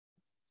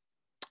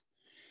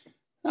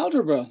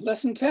Algebra,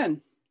 lesson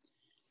 10.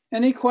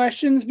 Any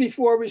questions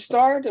before we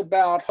start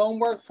about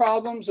homework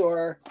problems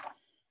or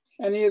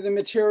any of the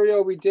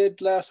material we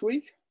did last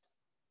week?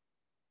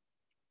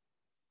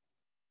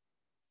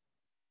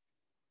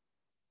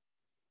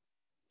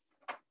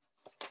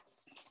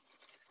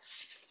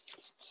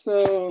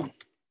 So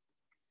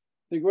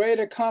the great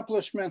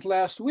accomplishment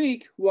last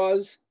week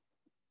was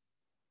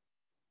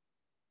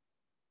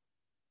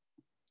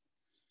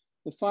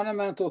the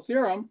fundamental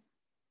theorem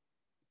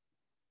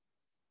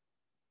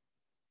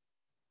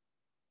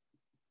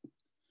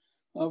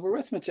of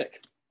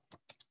arithmetic.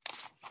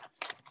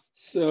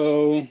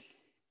 So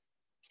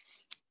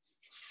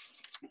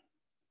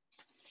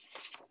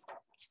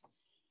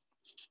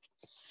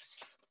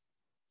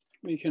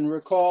we can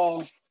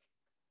recall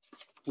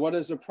what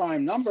is a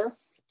prime number.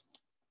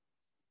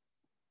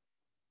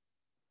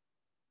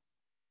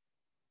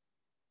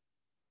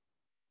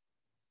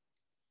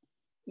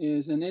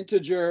 Is an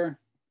integer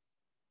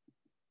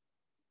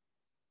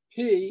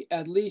p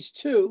at least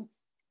 2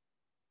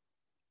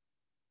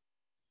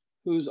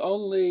 whose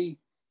only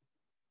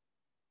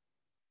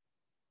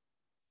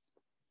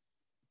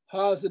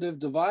positive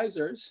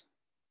divisors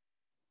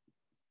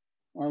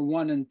are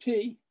 1 and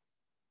p.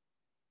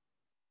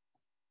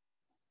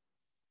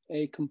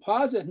 A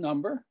composite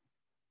number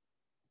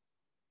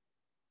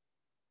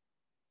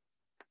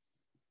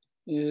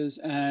is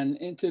an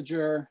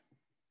integer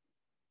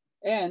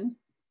n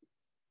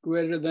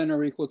greater than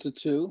or equal to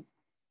 2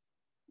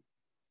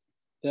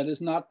 that is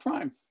not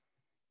prime,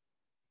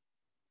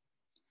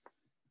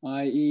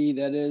 i.e.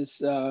 that is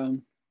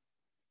an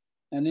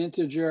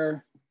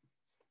integer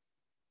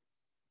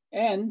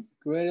n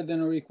greater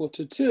than or equal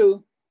to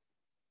 2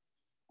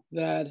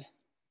 that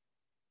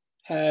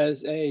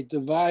has a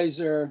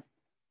divisor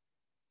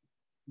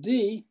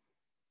d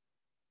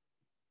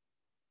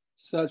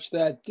such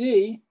that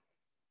d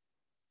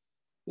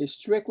is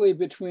strictly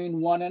between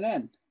 1 and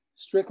n,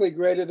 strictly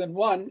greater than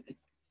 1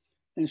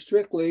 and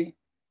strictly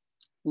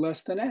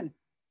less than n.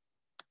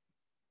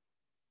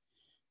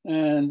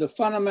 And the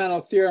fundamental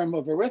theorem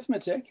of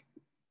arithmetic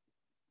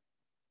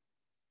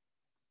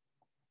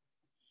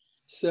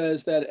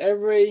says that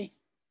every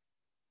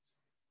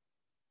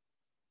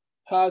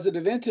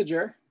positive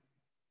integer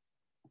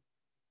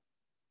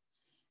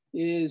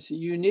is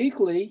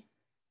uniquely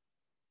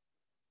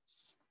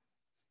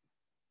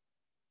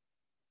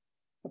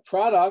a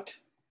product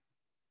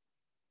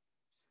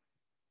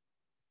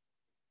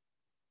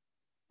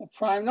of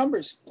prime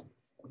numbers.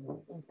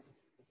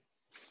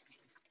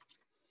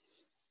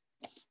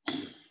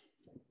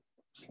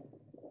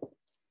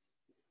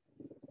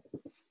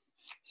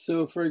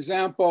 So for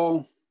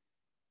example,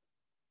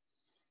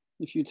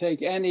 if you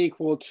take n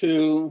equal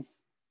to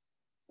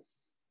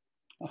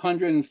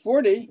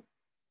 140,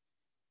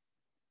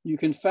 you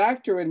can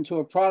factor it into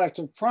a product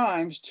of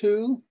primes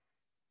 2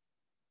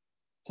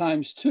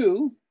 times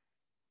 2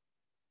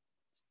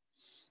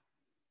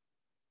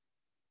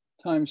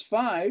 times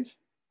 5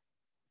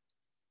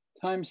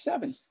 times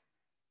 7.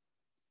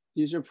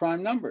 These are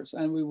prime numbers,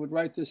 and we would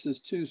write this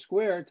as 2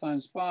 squared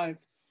times 5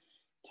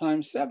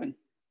 times 7.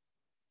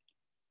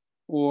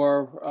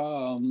 Or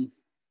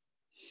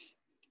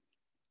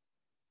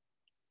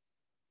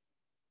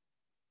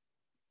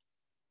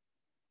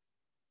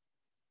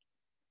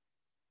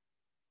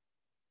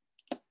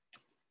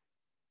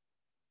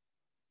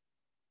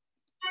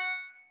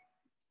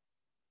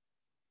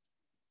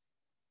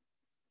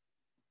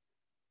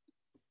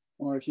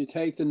if you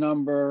take the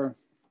number,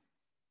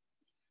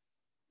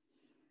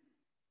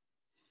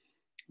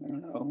 I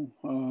don't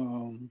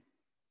know,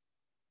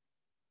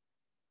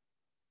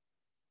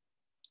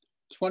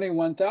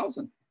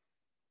 21,000,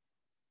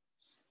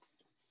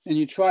 and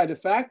you try to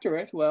factor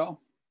it,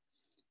 well,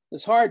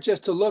 it's hard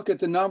just to look at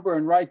the number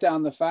and write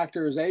down the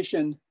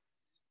factorization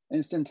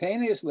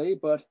instantaneously,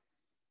 but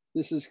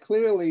this is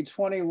clearly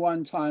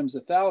 21 times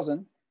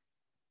 1,000,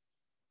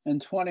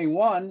 and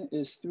 21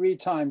 is 3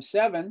 times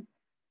 7,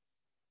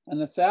 and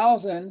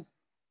 1,000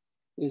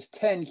 is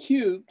 10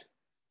 cubed,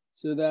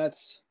 so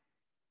that's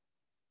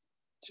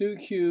 2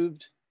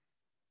 cubed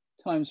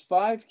times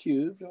 5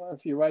 cubed, or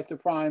if you write the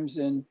primes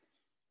in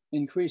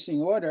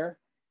increasing order,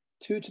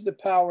 2 to the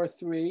power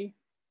 3,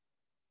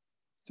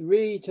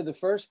 3 to the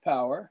first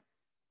power,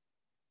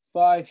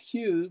 5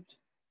 cubed,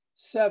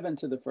 7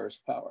 to the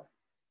first power.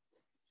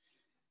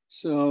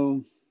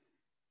 So,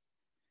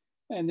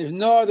 and there's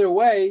no other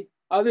way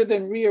other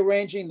than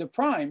rearranging the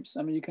primes.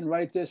 I mean, you can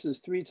write this as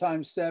 3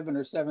 times 7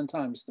 or 7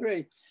 times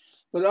 3,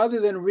 but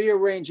other than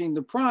rearranging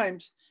the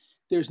primes,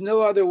 there's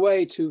no other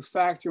way to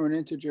factor an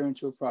integer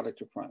into a product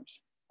of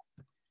primes.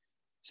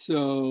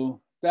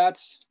 So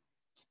that's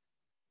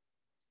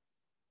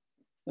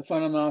the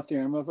fundamental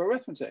theorem of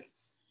arithmetic.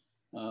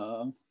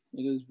 It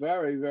is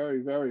very,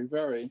 very, very,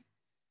 very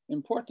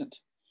important.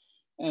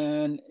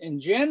 And in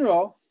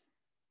general,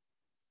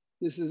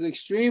 this is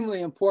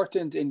extremely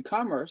important in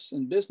commerce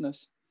and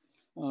business.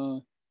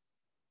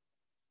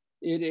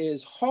 It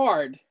is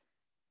hard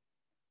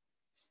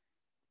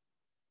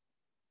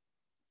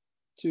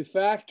to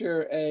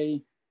factor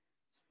a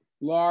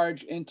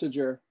large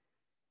integer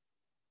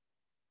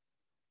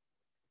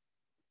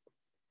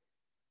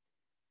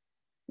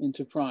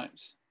into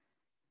primes.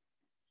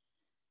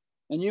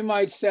 And you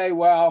might say,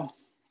 well,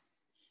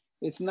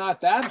 it's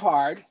not that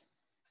hard,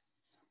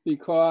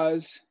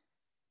 because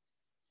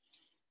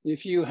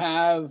if you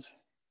have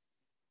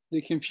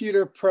the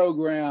computer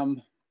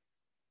program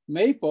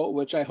Maple,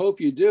 which I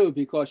hope you do,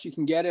 because you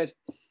can get it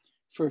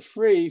for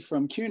free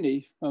from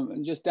CUNY,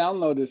 and just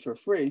download it for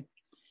free.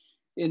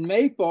 In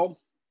Maple,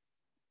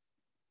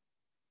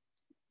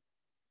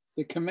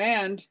 the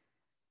command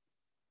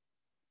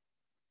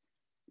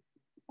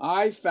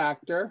I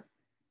factor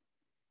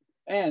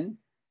n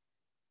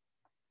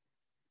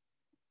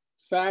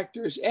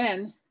factors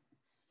n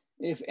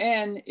if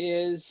n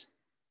is,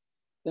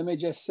 let me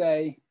just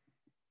say,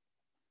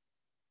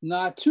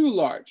 not too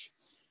large.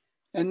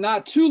 And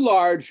not too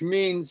large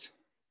means,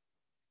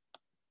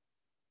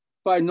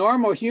 by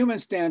normal human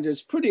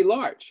standards, pretty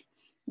large.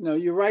 You know,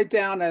 you write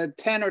down a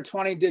 10 or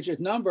 20 digit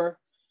number,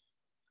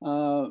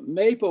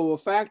 Maple will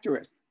factor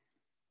it.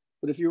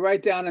 But if you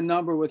write down a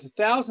number with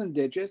 1,000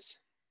 digits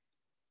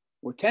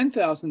or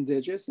 10,000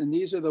 digits, and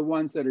these are the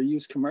ones that are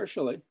used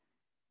commercially,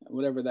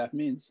 whatever that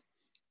means,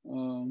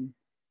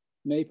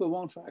 Maple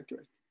won't factor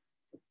it.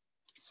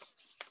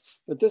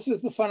 But this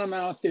is the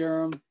fundamental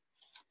theorem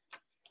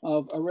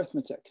of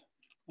arithmetic.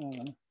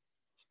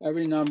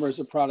 Every number is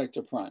a product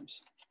of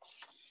primes.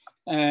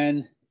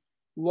 And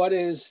what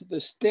is the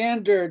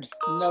standard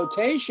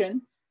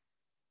notation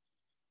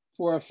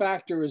for a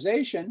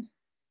factorization?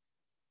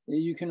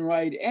 You can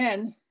write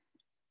n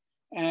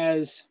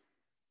as,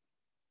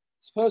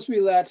 suppose we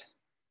let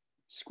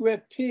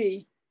script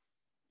p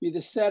be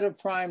the set of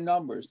prime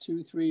numbers,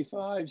 2, 3,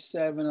 5,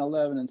 7,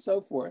 11, and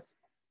so forth.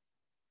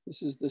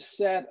 This is the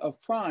set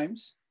of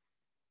primes.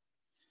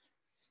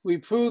 We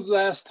proved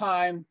last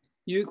time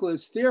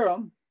Euclid's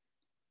theorem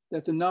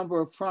that the number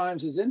of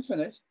primes is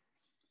infinite.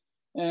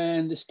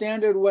 And the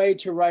standard way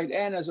to write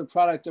n as a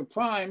product of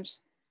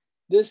primes,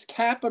 this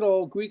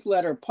capital Greek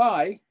letter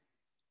pi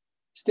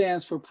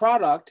stands for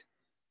product,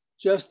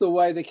 just the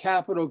way the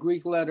capital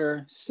Greek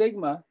letter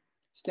sigma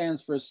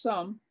stands for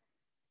sum.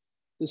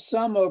 The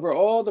sum over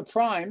all the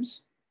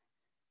primes,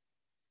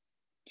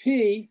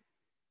 p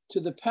to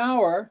the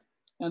power,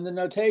 and the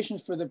notation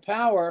for the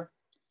power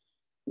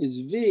is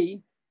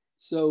v.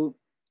 So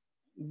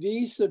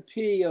v sub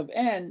p of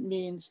n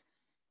means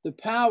the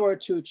power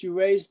to which you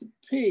raise the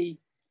p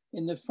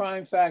in the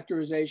prime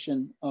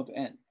factorization of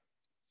n.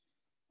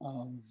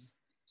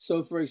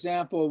 So for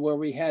example, where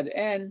we had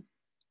n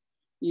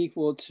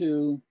equal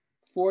to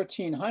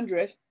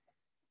 1400,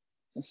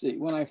 let's see,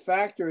 when I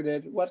factored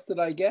it, what did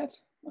I get?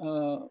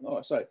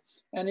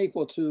 N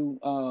equal to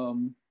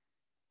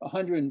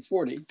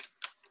 140.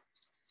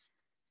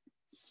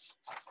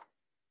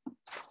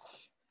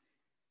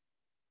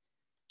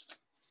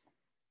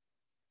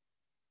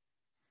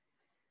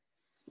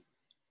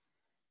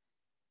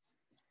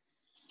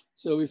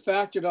 So we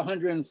factored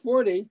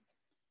 140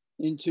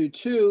 into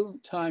 2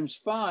 times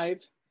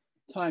 5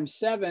 times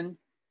 7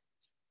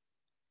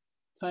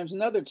 times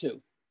another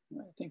 2.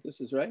 I think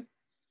this is right.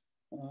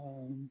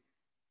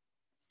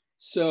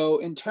 So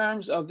in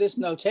terms of this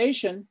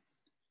notation,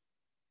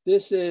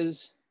 this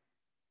is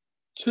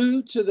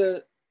 2 to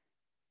the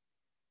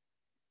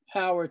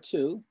power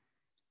 2,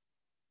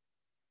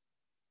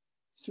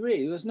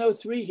 3. There's no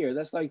 3 here.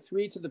 That's like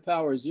 3 to the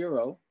power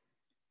 0,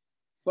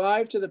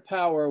 5 to the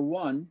power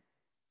 1,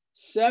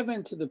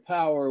 7 to the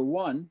power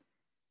 1.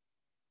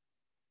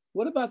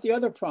 What about the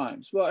other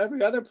primes? Well,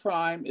 every other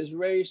prime is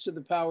raised to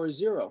the power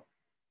 0.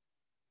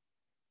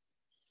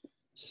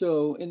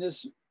 So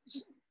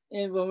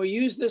when we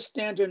use this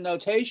standard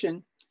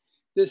notation,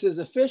 this is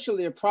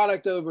officially a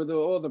product over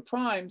all the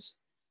primes,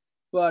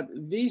 but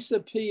v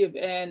sub p of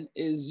n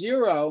is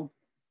 0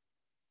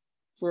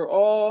 for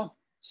all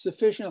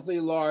sufficiently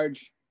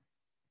large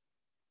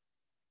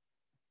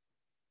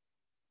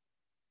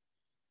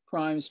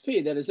primes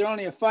p. That is, there are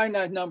only a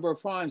finite number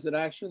of primes that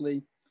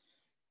actually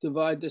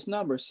divide this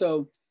number.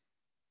 So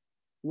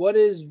what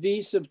is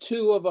v sub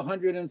 2 of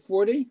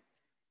 140?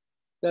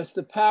 That's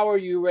the power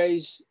you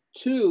raise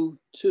 2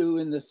 to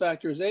in the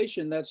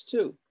factorization, that's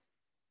 2.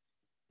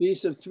 V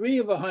sub 3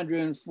 of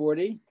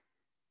 140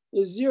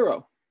 is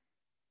 0.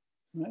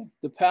 Right?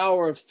 The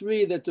power of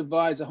 3 that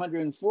divides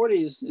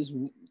 140 is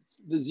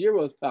the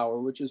 0th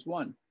power, which is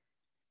 1.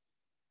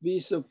 V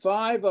sub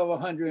 5 of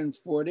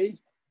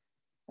 140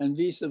 and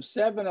v sub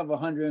 7 of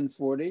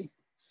 140,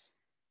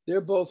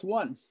 they're both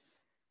 1.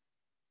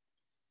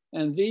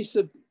 And v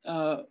sub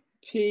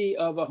p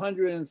of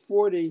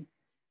 140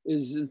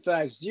 is in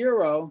fact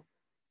 0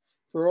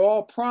 for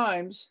all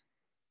primes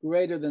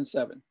greater than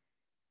 7.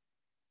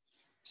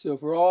 So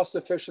for all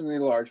sufficiently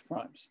large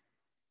primes.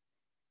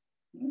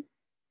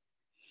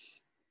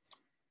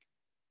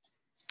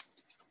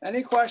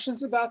 Any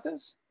questions about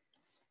this?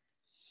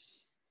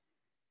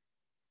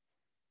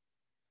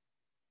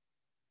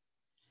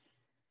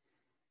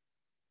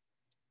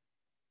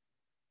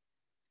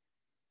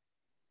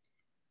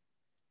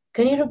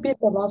 Can you repeat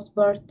the last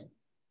part?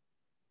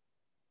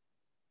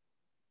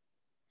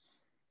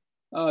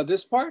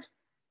 This part?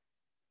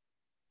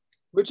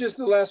 Which is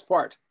the last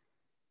part?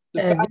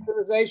 The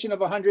factorization of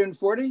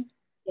 140?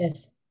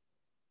 Yes.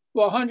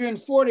 Well,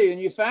 140,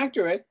 and you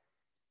factor it,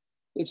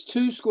 it's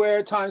 2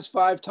 squared times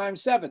 5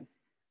 times 7,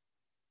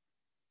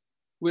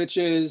 which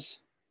is,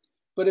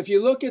 but if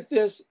you look at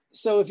this,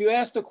 so if you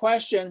ask the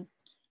question,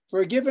 for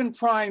a given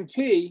prime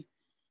p,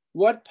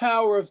 what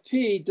power of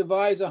p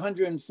divides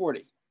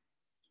 140?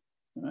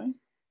 All right?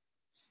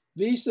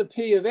 V sub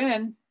p of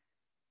n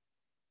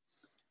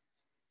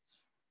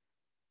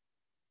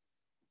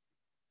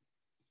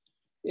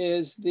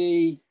is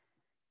the,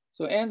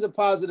 so n's a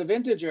positive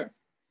integer.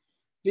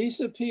 V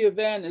sub p of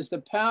n is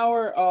the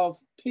power of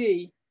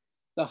p,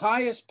 the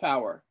highest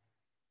power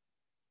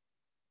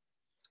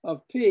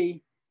of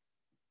p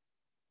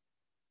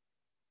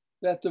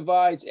that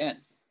divides n.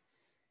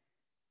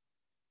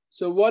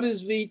 So what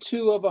is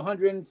V2 of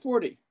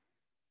 140?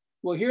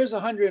 Well, here's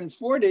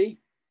 140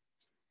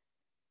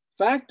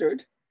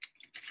 factored.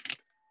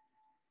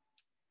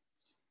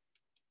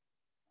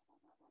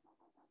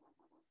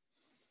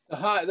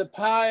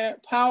 The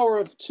power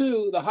of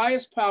 2, the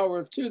highest power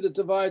of 2 that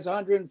divides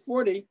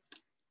 140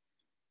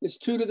 is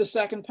 2 to the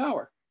second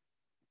power.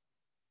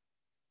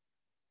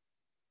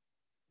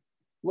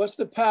 What's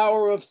the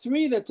power of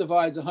 3 that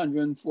divides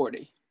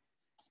 140?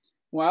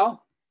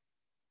 Well,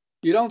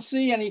 you don't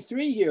see any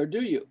 3 here,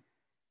 do you?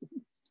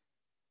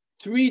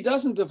 3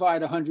 doesn't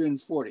divide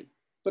 140.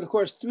 But of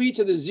course, 3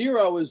 to the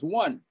 0 is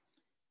 1.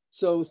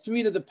 So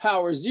 3 to the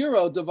power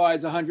 0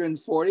 divides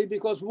 140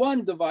 because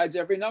 1 divides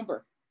every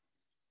number.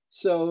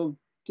 So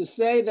to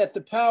say that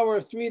the power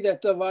of 3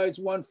 that divides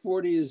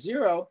 140 is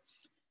 0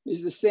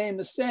 is the same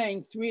as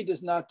saying 3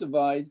 does not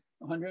divide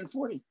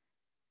 140.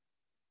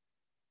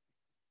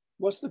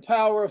 What's the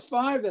power of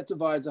 5 that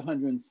divides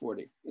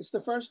 140? It's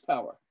the first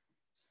power,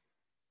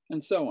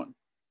 and so on.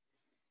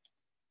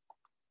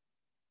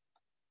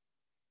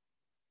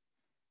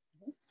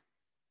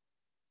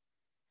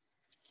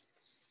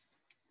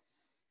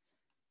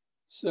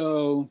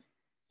 So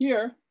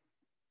here,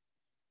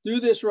 do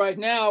this right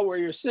now where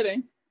you're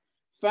sitting.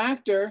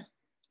 Factor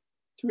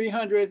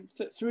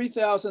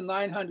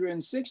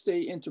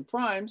 3,960 into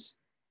primes.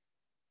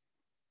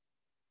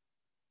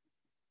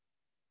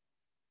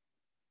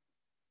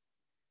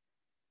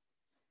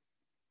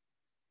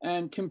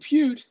 And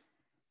compute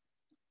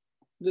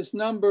this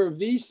number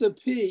V sub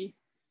p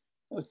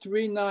of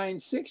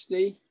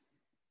 3,960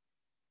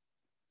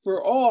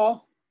 for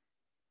all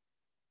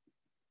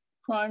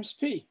primes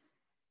p.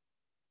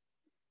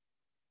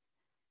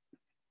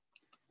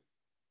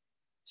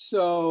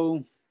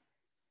 So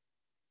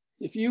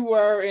if you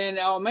were in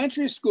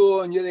elementary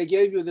school and they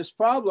gave you this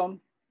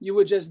problem, you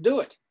would just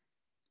do it.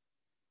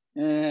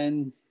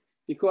 And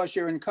because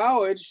you're in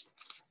college, it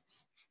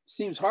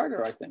seems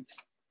harder, I think.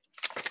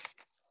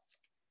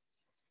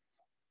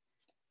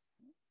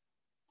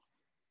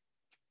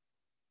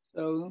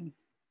 So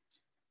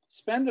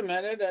spend a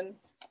minute and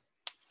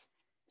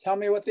tell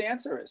me what the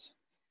answer is.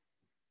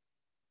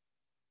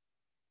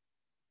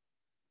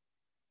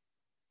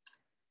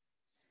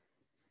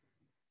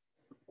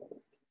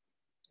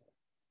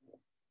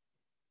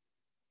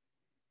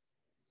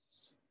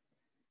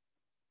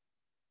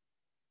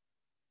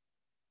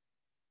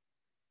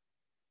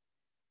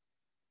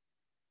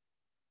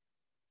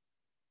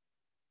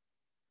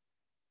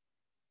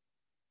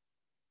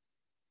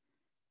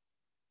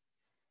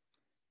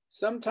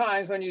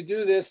 Sometimes when you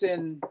do this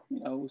in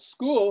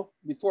school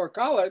before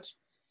college,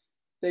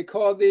 they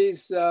call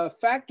these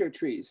factor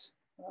trees.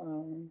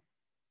 You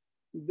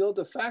build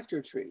a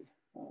factor tree.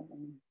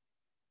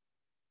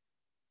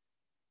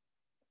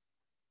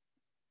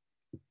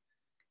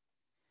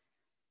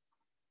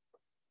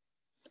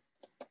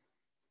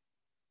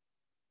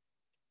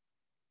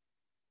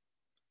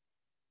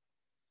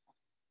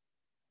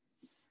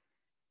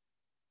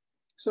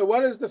 So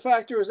what is the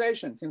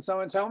factorization? Can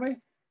someone tell me?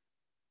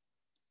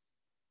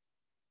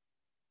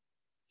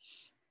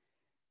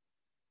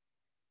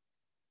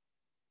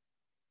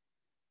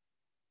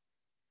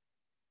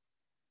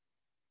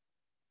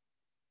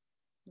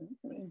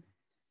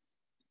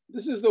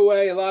 This is the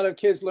way a lot of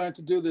kids learn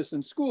to do this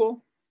in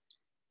school.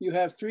 You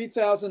have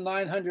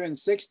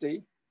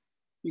 3,960.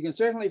 You can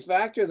certainly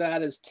factor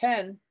that as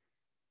 10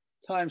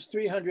 times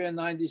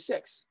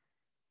 396.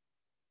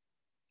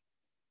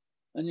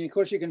 And of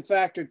course, you can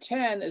factor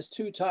 10 as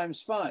 2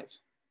 times 5.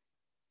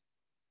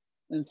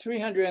 And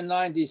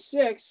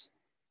 396,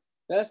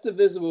 that's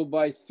divisible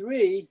by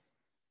 3.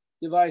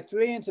 Divide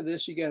 3 into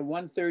this, you get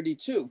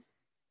 132. Of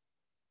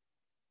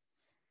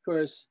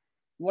course,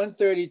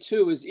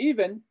 132 is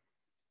even.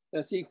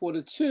 That's equal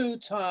to 2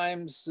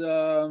 times,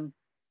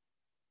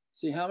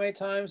 see how many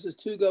times does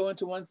 2 go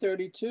into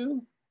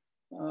 132?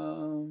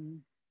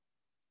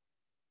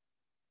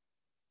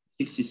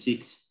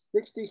 66.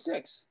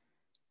 66.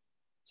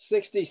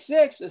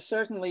 66 is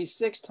certainly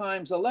 6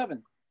 times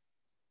 11.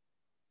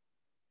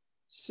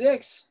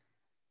 6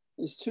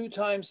 is 2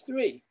 times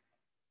 3.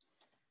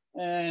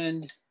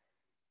 And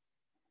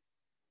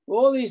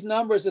all these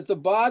numbers at the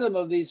bottom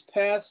of these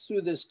paths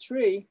through this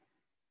tree,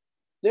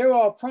 they're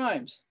all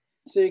primes.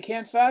 So you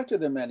can't factor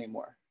them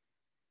anymore.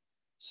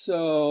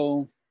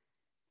 So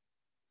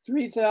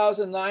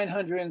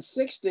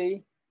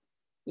 3,960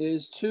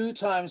 is 2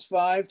 times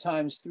 5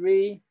 times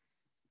 3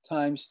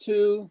 times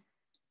 2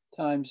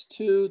 times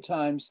 2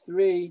 times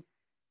 3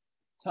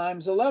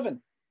 times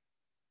 11,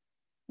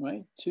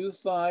 right? 2,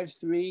 5,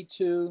 3,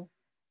 2,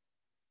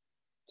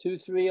 2,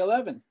 3,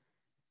 11.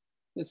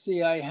 Let's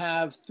see, I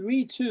have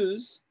 3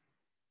 2s.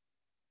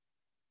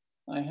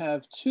 I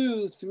have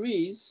 2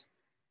 3s.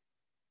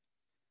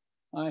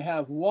 I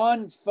have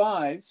 1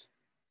 5.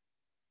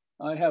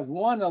 I have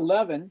 1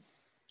 11.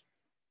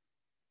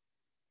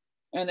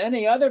 And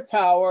any other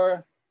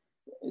power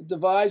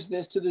divides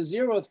this to the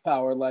 0th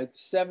power, like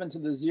 7 to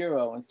the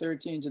 0 and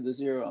 13 to the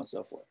 0 and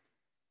so forth.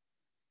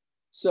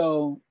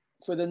 So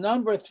for the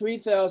number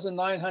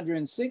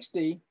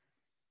 3,960,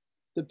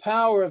 the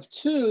power of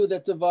 2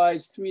 that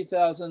divides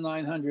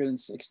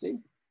 3,960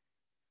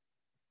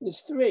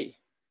 is 3.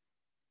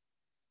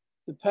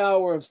 The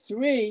power of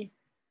 3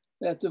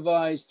 that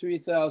divides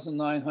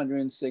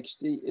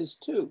 3,960 is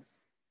 2.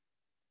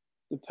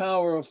 The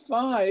power of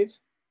 5,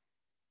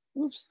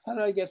 oops, how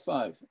did I get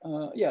 5?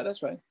 Yeah,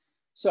 that's right.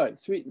 Sorry,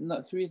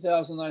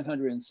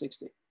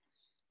 3,960.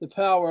 The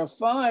power of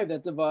 5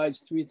 that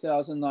divides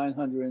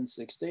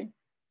 3,960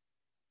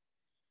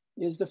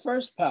 is the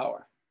first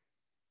power.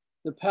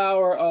 The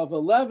power of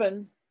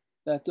 11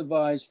 that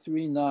divides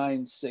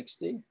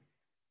 3,960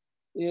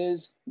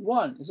 is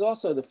 1, is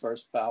also the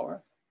first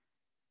power.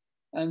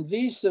 And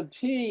V sub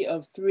P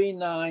of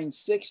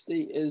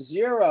 3,960 is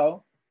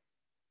 0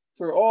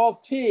 for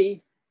all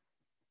P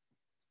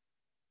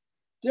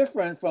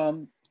different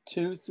from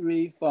 2,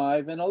 3,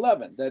 5, and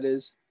 11. That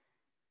is,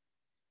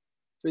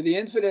 for the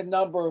infinite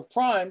number of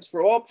primes,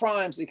 for all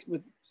primes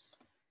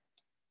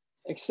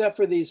except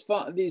for these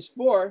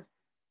 4,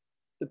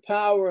 the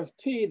power of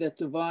P that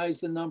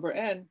divides the number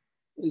n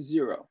is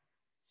 0.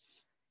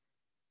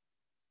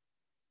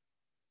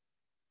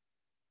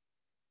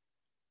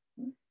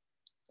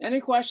 Any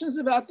questions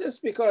about this?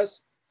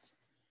 Because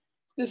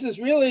this is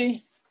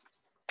really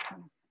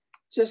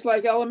just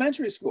like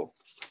elementary school,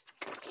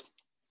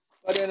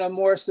 but in a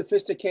more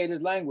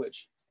sophisticated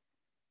language.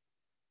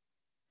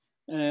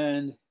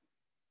 And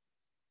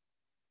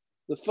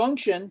the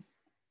function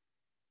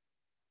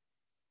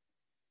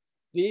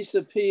V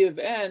sub P of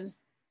n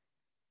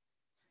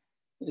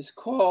is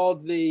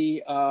called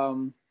the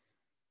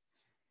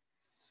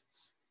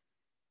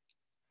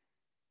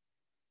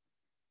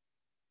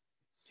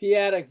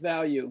p-adic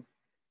value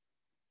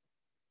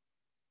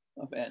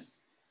of n.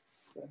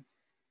 Okay.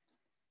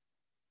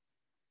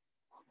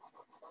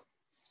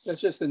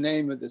 That's just the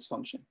name of this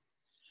function.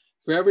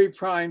 For every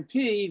prime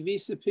p, V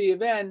sub P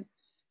of n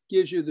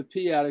gives you the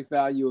p-adic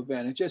value of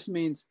n. It just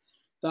means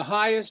the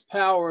highest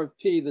power of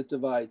p that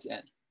divides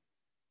n.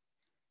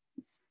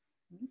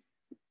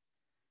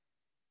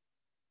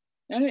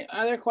 Any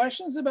other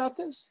questions about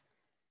this?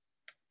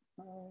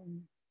 I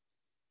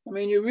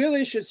mean, you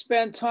really should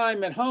spend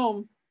time at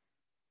home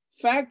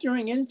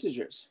factoring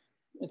integers.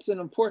 It's an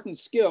important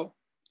skill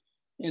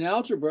in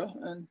algebra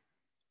and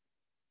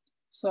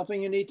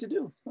something you need to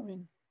do. I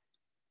mean,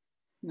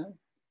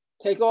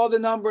 take all the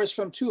numbers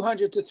from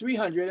 200 to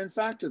 300 and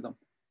factor them.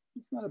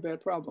 It's not a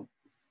bad problem.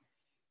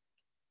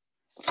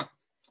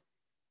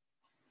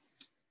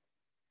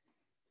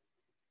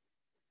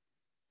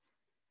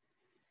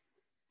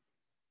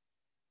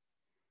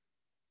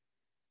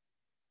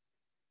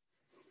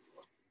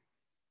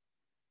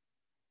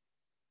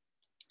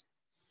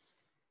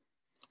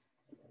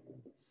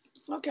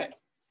 Okay.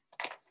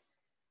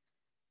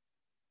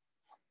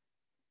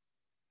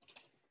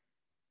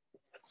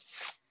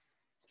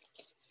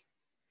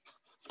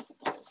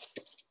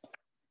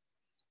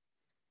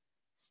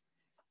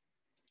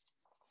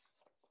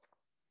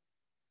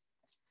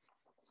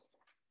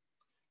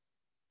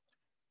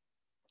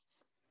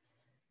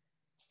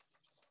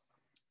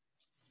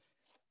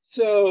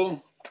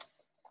 So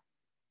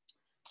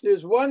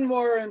there's one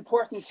more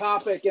important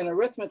topic in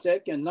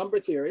arithmetic and number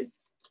theory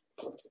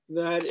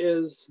that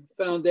is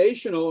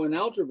foundational in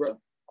algebra,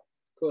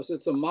 because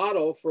it's a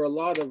model for a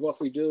lot of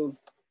what we do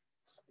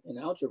in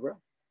algebra.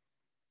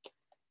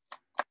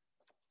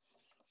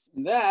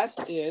 And that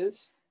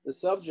is the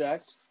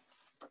subject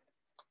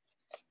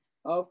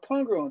of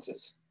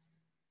congruences.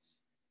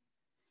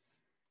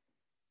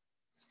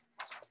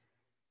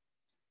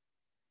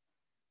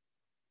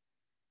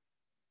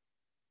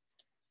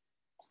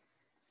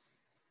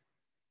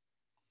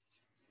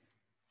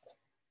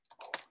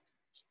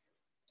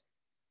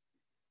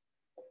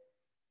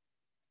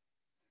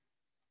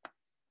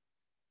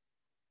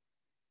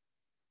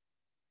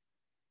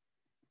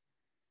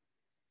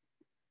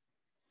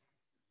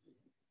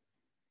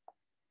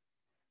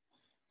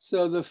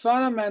 So the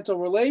fundamental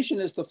relation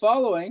is the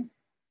following.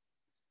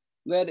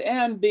 Let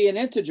m be an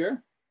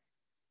integer.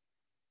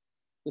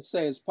 Let's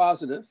say it's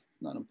positive,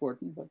 not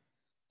important, but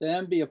let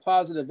m be a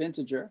positive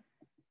integer.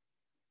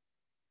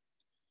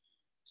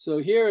 So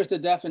here is the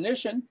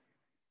definition.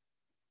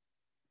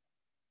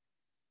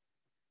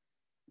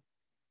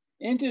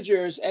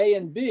 Integers a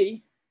and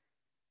b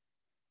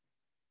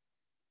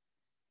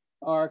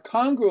are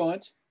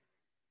congruent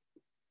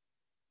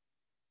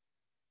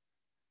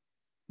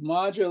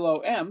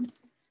modulo m.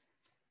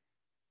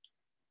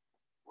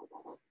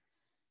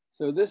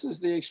 So this is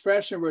the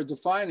expression we're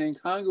defining,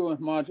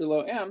 congruent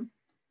modulo m,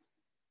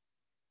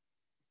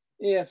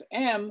 if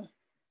m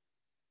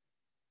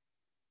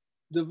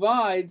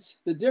divides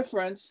the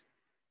difference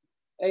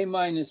a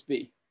minus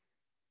b.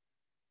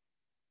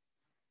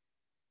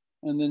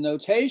 And the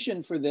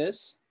notation for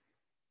this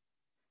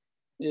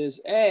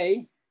is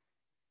a,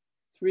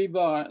 3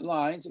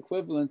 lines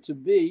equivalent to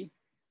b,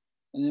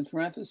 and in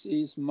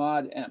parentheses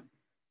mod m.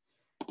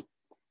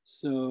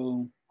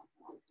 So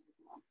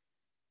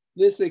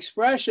this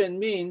expression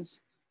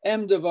means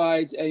m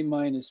divides a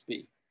minus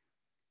b.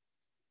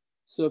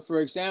 So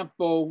for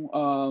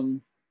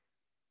example,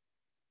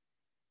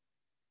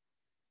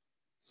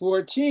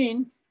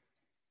 14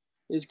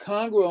 is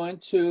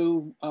congruent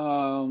to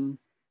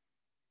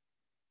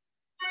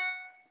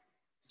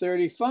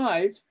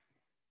 35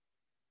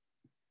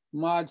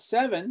 mod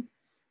 7,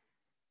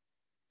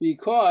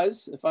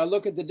 because if I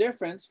look at the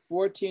difference,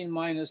 14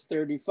 minus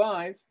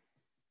 35,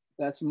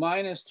 that's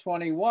minus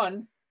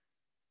 21,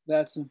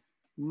 that's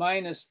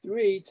minus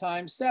 3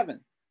 times 7.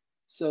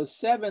 So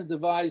 7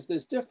 divides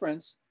this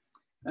difference,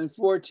 and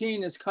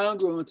 14 is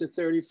congruent to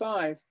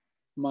 35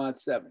 mod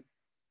 7.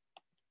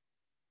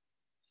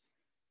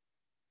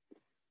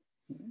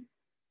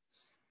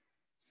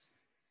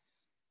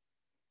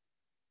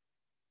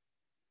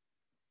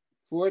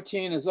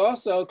 14 is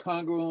also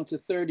congruent to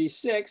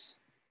 36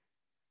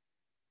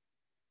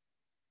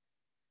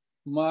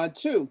 mod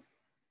 2,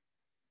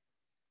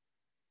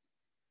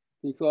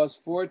 because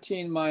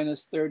 14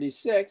 minus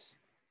 36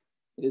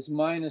 is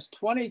minus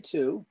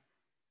 22,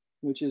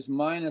 which is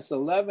minus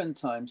 11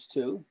 times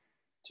 2.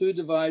 2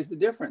 divides the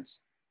difference.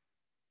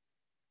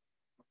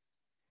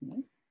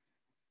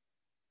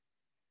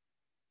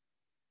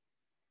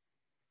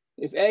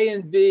 If a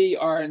and b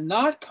are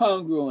not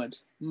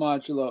congruent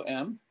modulo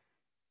m,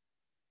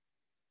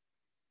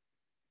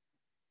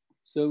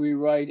 so we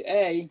write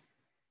a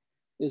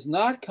is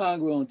not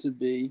congruent to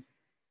b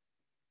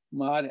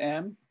mod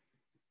m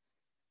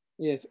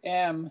if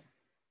m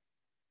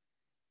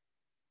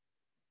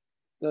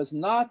does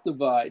not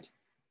divide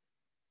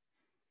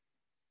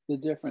the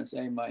difference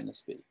a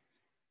minus b.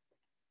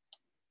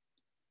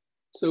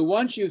 So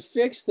once you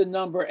fix the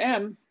number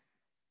m,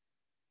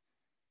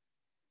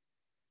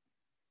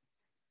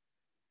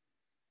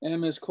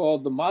 m is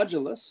called the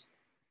modulus.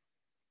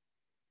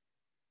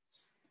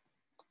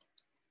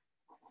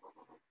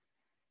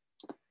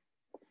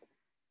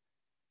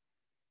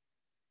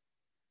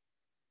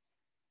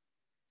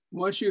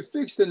 Once you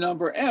fix the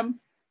number m,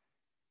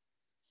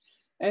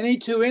 any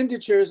two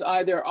integers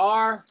either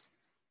are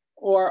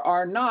or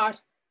are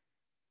not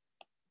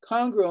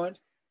congruent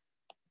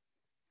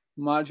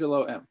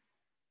modulo m.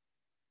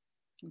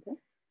 Okay.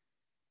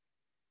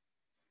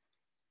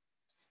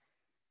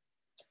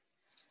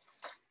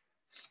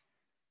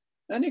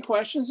 Any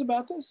questions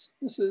about this?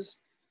 This is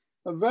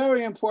a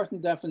very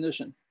important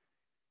definition.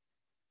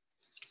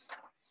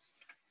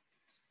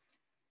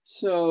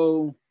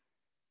 So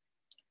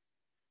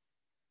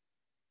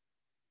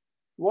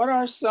what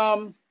are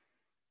some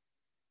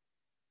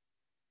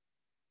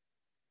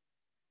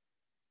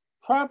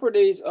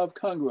properties of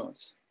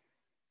congruence?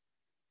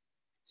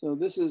 So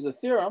this is a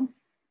theorem.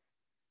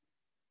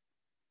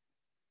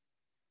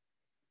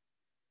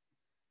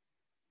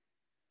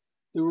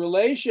 The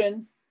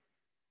relation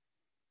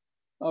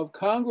of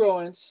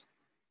congruence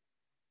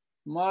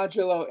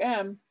modulo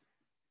m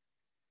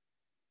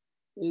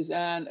is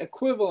an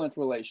equivalence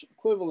relation.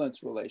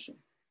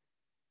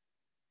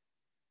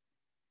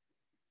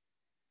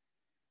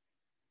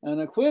 An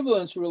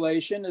equivalence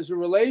relation is a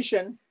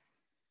relation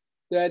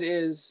that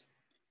is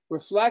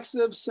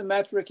reflexive,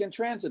 symmetric, and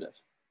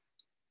transitive.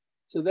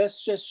 So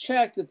let's just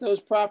check that those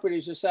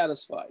properties are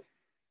satisfied.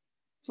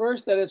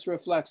 First, that it's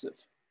reflexive.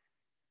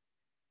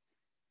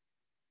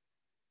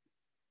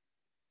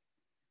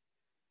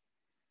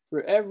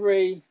 For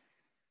every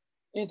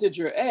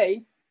integer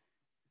a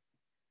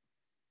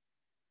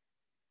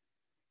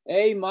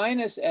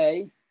minus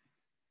a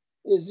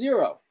is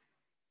 0.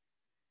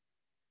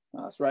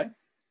 That's right.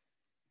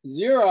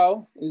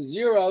 0 is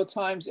 0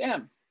 times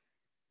m.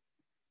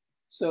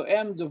 So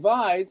m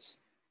divides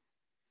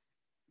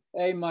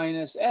a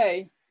minus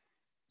a.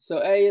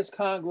 So a is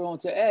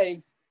congruent to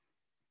a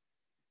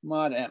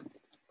mod m.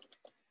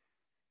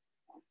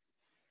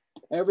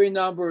 Every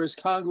number is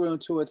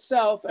congruent to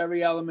itself.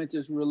 Every element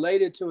is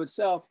related to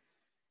itself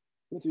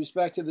with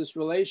respect to this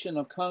relation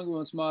of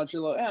congruence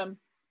modulo m.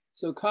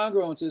 So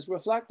congruence is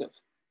reflective.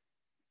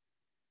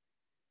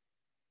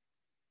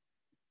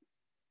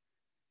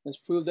 Let's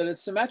prove that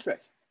it's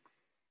symmetric.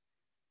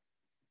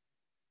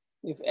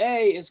 If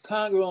a is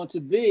congruent to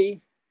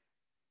b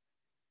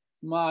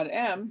mod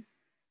m,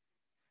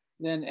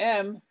 then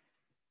m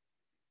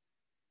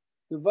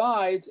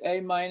divides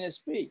a minus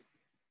b,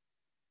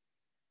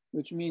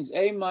 which means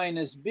a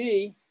minus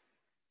b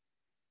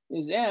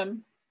is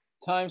m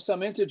times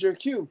some integer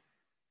q.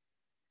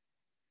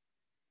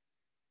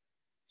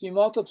 If you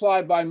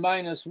multiply by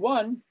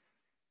 -1,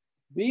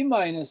 b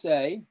minus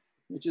a,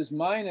 which is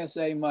minus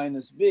a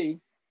minus b,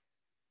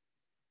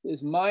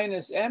 is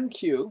minus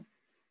mq,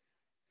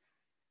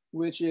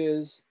 which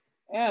is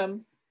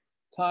m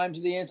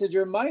times the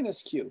integer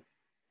minus q.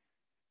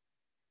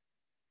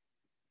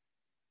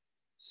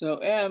 So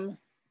m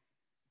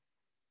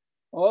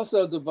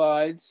also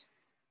divides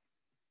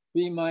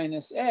b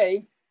minus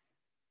a,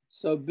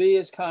 so b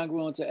is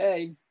congruent to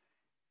a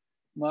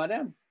mod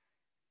m.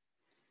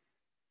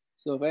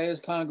 So if a is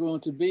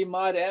congruent to b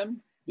mod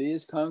m, b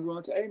is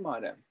congruent to a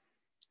mod m.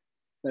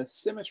 That's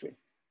symmetry.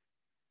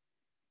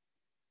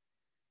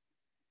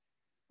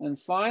 And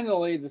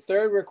finally, the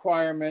third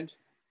requirement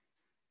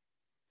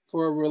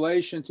for a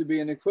relation to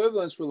be an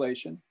equivalence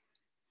relation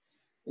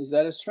is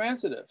that it's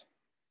transitive.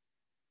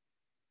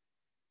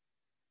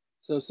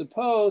 So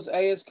suppose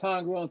a is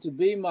congruent to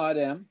b mod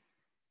m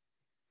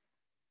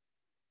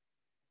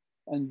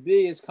and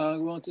b is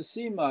congruent to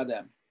c mod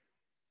m.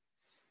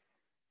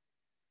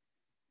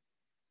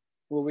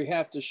 What we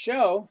have to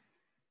show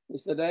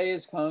is that a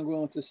is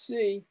congruent to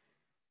c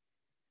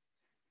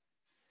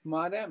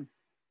mod m.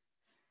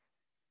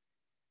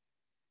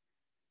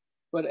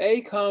 But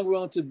a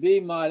congruent to b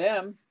mod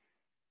m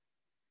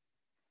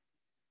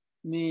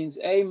means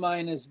a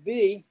minus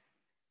b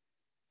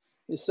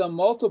is some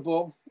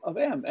multiple of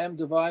m. M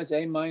divides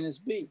a minus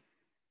b.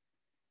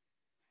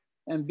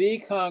 And b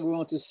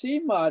congruent to c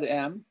mod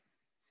m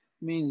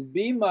means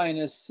b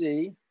minus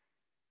c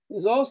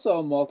is also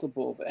a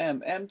multiple of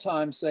m. M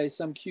times, say,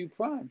 some q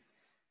prime.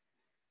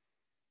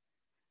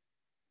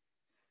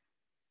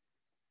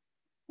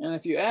 And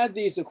if you add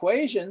these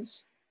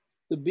equations,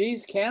 the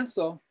b's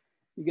cancel.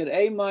 You get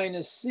a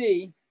minus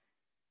c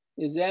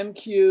is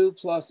mq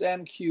plus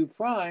mq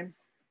prime,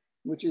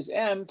 which is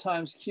m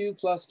times q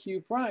plus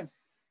q prime.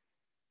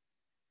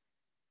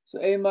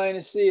 So a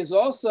minus c is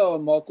also a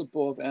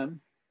multiple of m.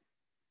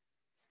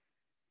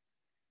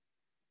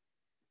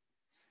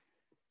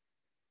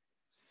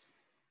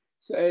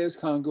 So a is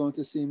congruent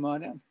to c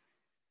mod m.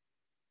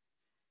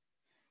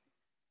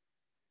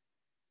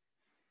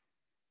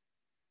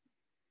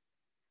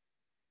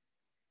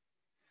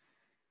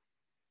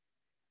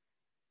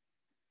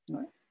 All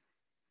right.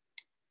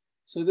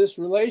 So this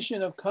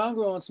relation of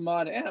congruence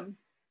mod m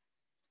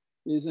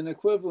is an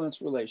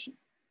equivalence relation.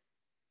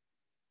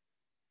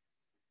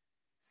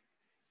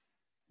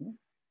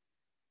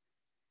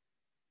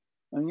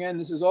 Again,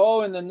 this is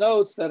all in the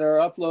notes that are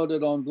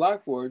uploaded on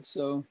Blackboard,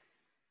 so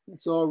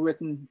it's all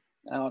written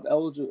out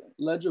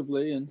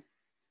legibly, and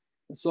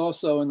it's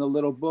also in the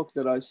little book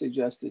that I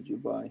suggested you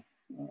buy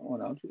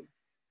on algebra.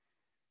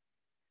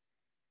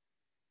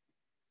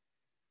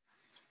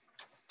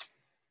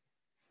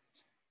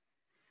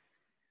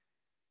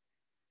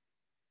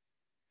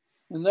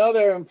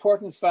 Another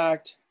important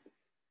fact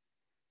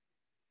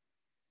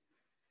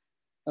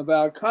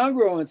about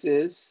congruence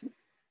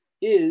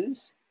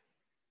is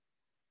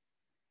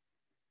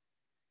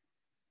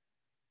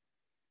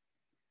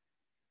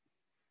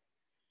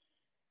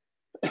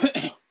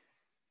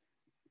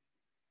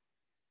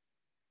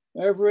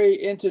every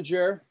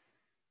integer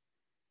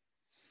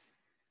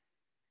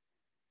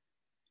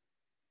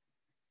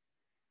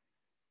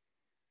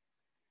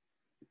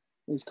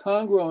is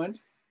congruent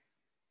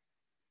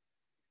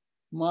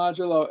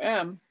modulo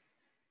m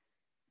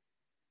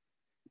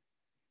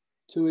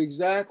to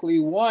exactly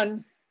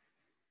one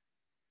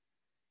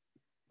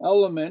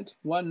element,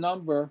 one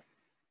number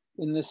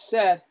in the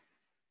set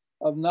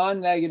of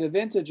non-negative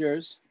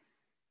integers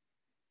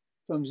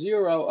from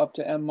 0 up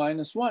to m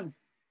minus 1.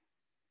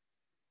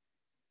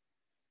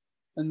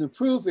 And the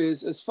proof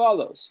is as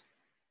follows.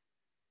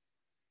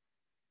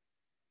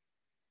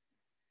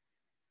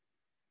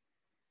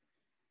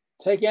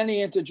 Take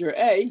any integer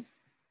a.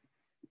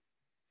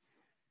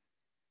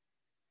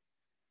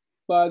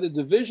 By the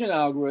division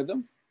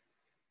algorithm,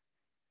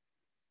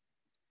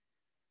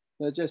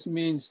 that just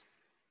means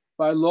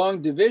by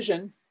long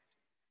division,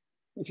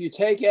 if you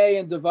take a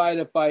and divide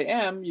it by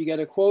m, you get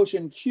a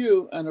quotient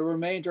q and a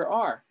remainder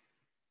r,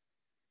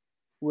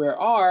 where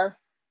r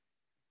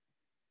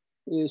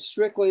is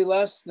strictly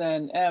less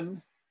than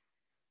m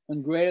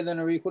and greater than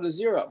or equal to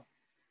 0.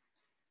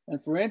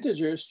 And for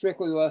integers,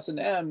 strictly less than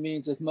m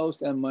means at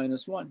most m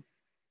minus 1.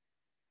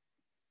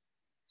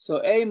 So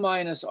a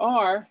minus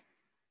r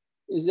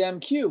is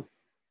mq.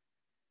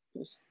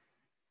 Just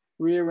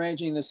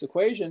rearranging this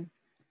equation,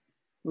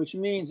 which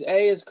means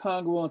a is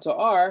congruent to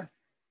r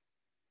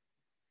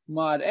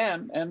mod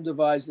m. M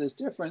divides this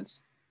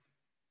difference.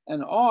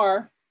 And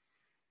r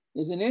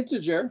is an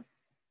integer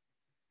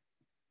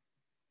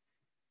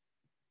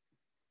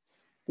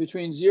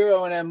between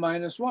 0 and m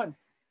minus 1.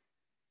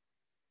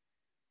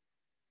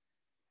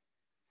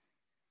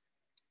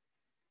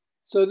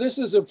 So this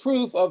is a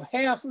proof of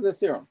half of the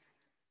theorem.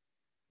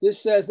 This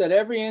says that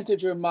every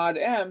integer mod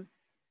m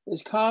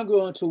is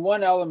congruent to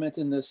one element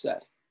in this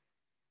set,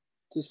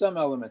 to some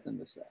element in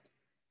this set.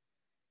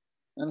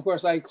 And of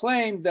course, I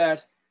claim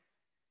that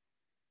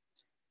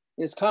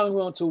it's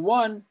congruent to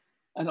one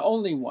and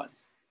only one.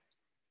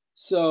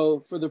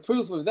 So for the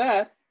proof of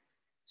that,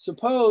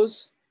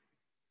 suppose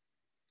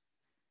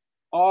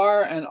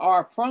R and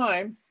R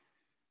prime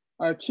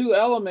are two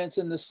elements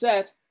in the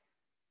set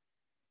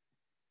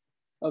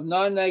of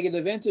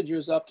non-negative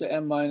integers up to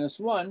m minus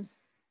 1,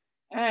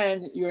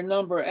 and your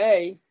number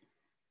A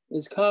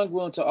is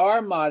congruent to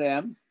R mod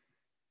m,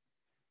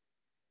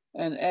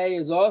 and A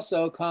is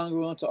also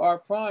congruent to R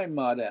prime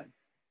mod m.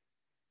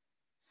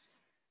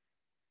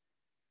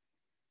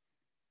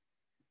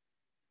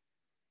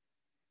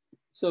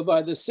 So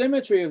by the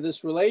symmetry of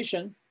this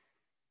relation,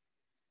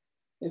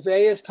 if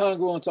A is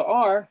congruent to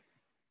R,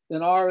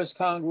 then R is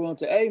congruent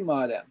to A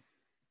mod m.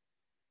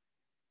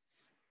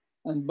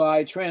 And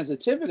by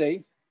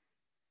transitivity,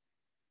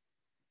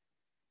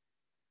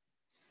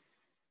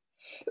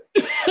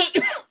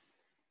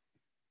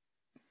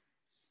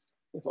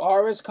 if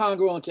R is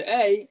congruent to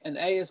A and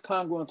A is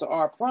congruent to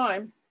R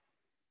prime,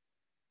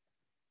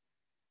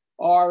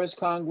 R is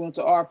congruent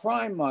to R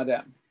prime mod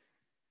m,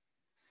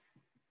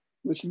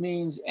 which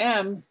means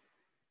m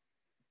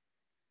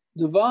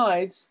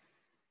divides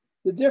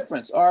the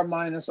difference, R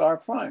minus R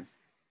prime.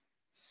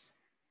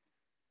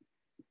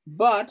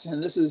 But,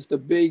 and this is the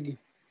big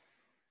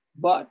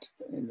but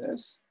in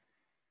this,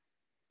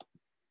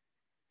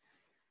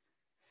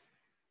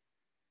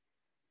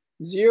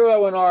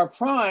 0 and R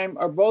prime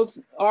are both,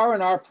 R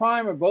and R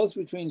prime are both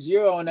between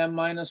 0 and m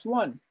minus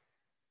 1.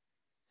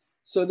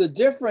 So the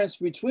difference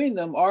between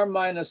them, R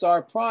minus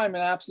R prime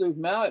in absolute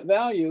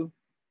value,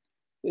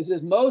 is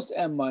at most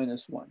m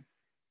minus 1.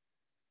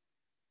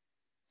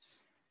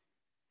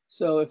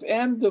 So if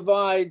m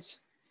divides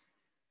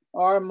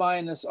R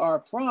minus R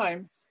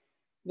prime,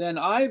 then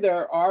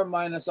either R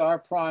minus R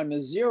prime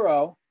is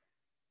 0,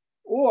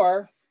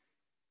 or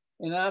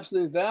in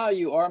absolute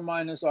value, R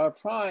minus R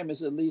prime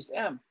is at least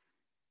m.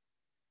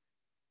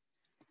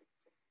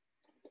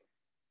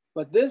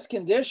 But this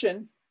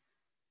condition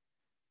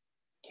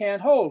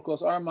can't hold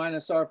because R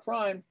minus R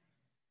prime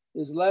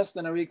is less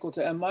than or equal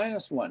to m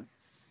minus 1.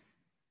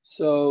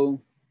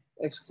 So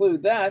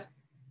exclude that.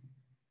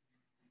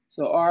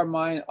 So R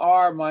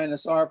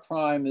minus R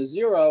prime is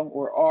 0,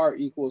 or R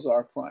equals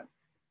R prime.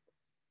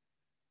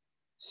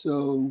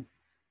 So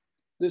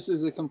this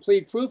is a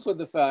complete proof of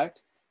the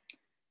fact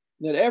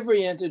that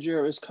every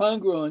integer is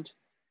congruent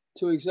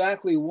to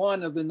exactly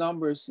one of the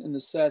numbers in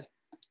the set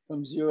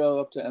from 0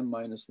 up to m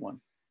minus 1.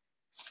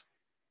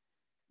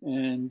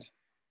 And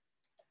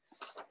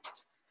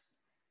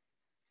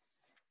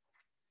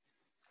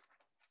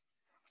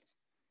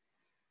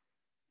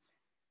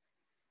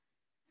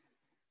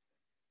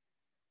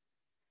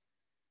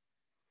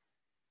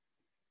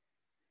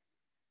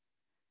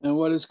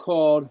what is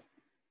called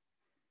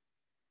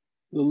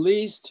the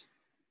least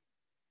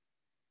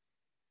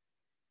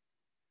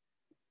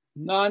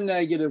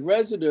non-negative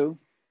residue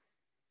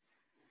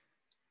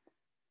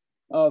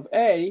of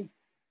A,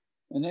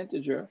 an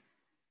integer,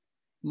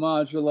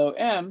 modulo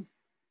m,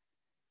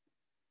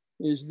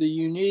 is the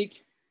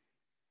unique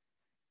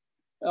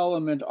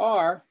element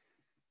R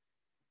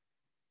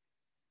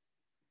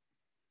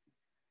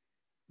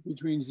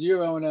between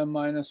 0 and m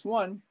minus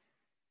 1,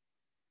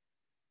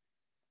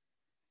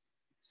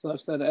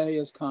 such that A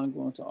is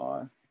congruent to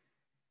R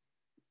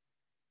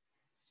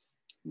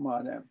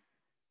mod m.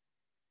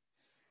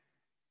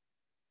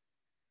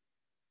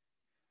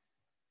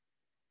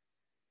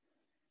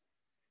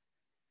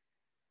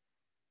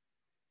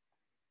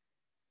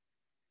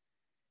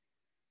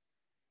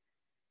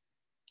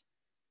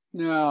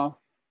 Now,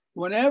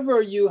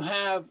 whenever you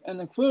have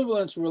an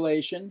equivalence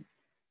relation,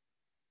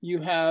 you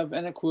have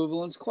an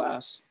equivalence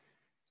class.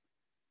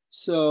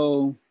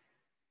 So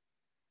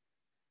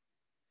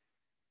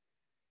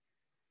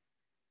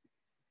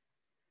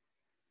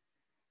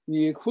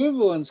the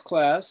equivalence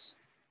class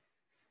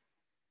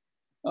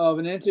of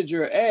an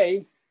integer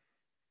A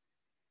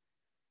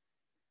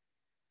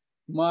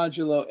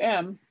modulo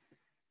m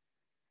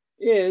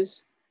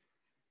is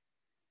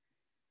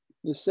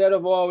the set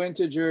of all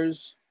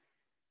integers,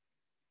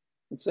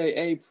 let's say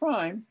A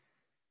prime,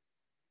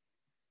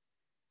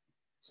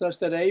 such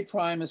that A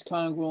prime is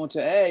congruent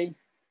to A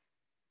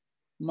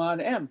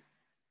mod m.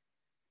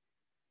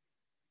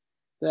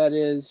 That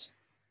is,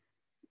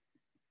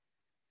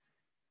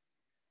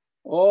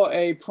 all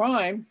A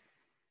prime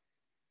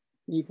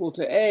equal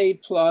to A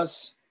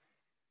plus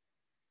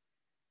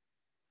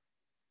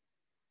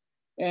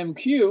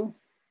MQ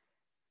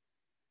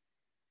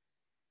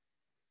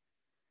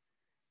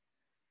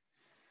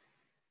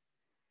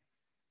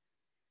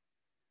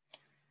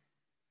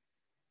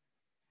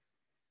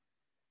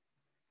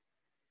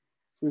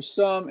for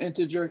some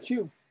integer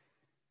Q.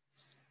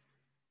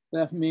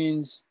 That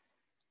means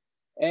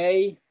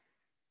A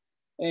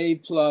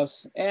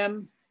plus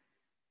M,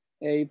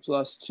 A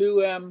plus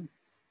 2M,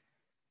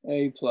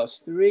 A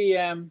plus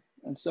 3M,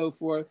 and so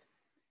forth.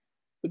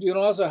 But you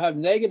can also have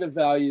negative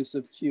values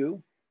of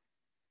Q,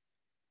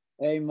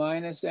 A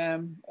minus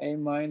M, A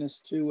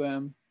minus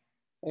 2M,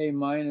 A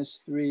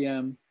minus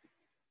 3M,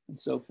 and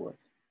so forth.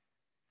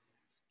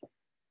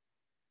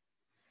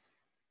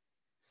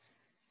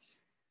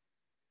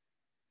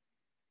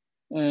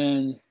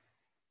 And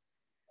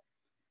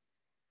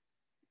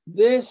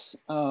This,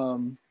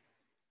 you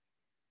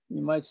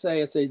might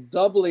say it's a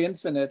doubly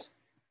infinite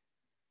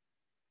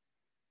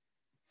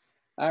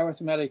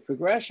arithmetic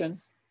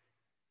progression.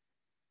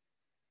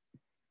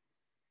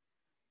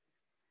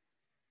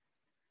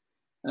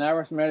 An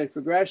arithmetic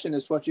progression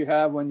is what you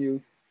have when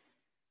you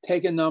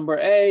take a number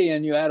A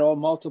and you add all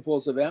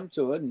multiples of M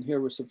to it, and here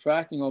we're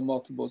subtracting all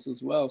multiples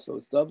as well, so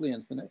it's doubly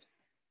infinite,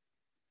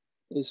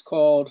 is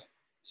called,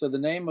 so the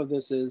name of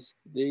this is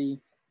the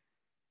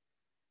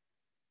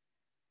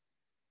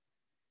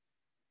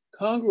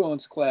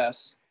congruence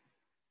class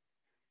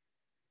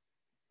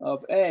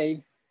of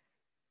A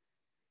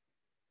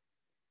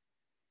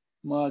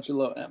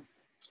modulo M.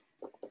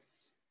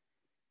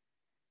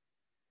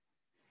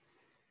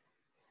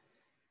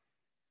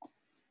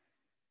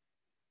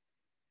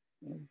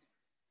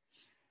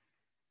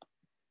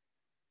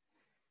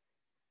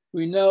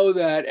 We know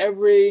that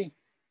every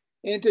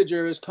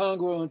integer is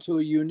congruent to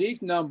a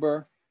unique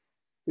number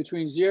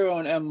between 0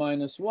 and m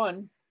minus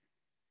 1.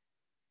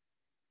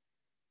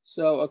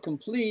 So a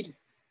complete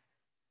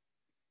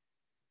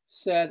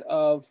set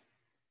of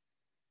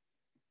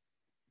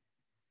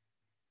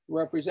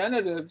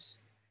representatives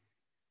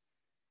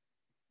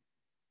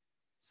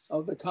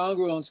of the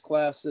congruence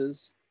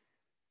classes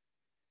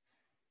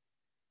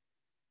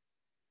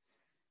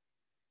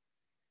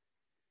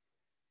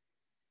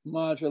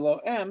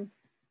modulo M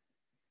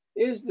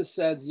is the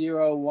set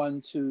 0,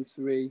 1, 2,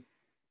 3,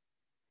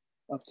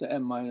 up to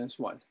m minus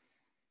 1.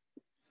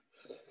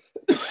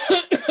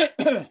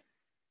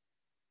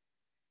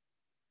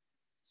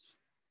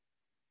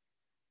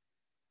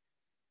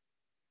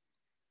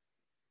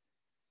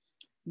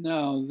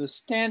 Now, the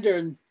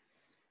standard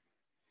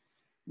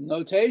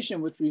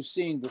notation, which we've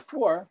seen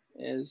before,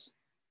 is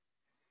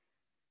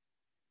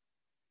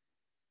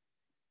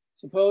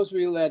suppose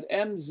we let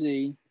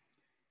mz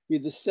be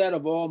the set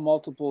of all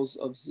multiples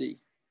of z.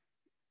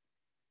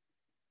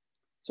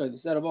 Sorry, the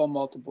set of all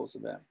multiples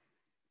of m.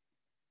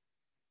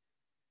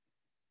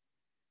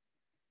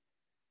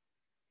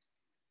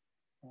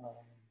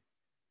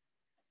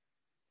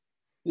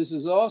 This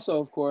is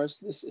also, of course,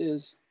 this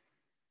is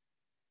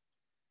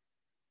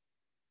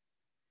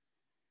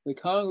the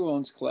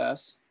congruence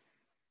class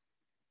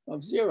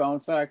of 0. In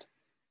fact,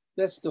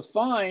 let's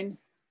define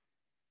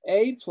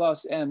a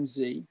plus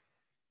mz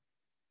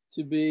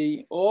to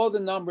be all the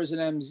numbers in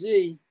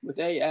mz with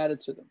a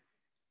added to them.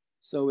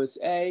 So it's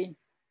a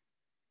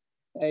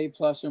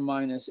plus or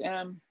minus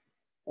m,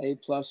 a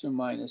plus or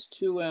minus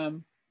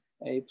 2m,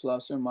 a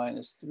plus or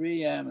minus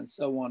 3m, and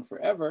so on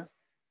forever.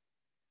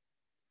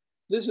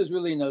 This is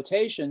really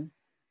notation.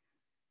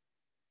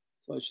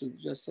 So I should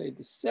just say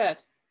the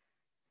set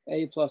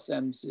a plus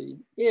mz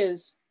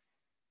is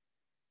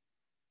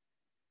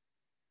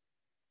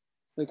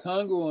the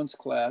congruence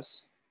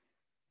class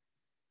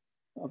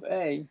of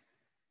a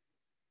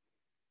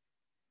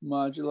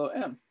modulo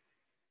m.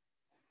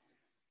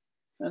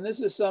 And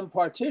this is some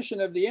partition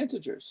of the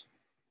integers.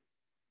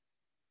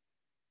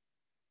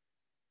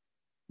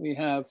 We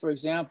have, for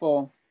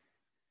example,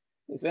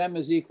 if m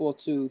is equal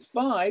to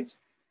 5,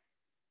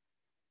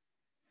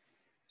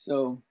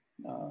 so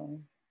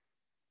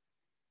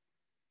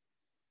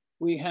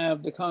we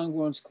have the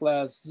congruence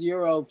class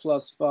 0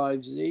 plus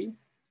 5z,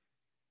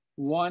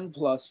 1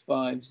 plus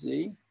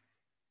 5z,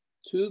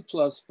 2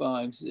 plus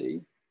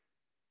 5z,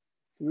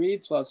 3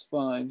 plus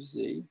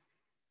 5z,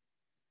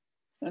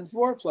 and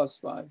 4 plus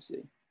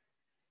 5z.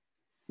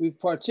 We've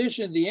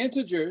partitioned the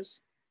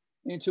integers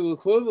into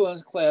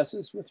equivalence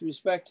classes with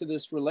respect to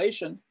this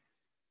relation.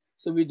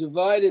 So we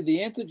divided the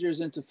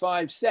integers into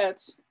 5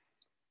 sets.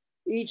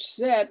 Each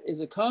set is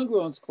a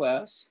congruence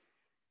class.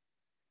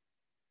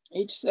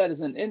 Each set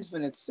is an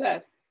infinite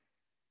set.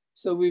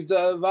 So we've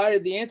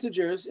divided the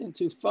integers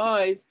into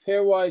 5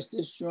 pairwise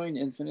disjoint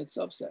infinite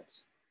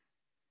subsets.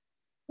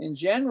 In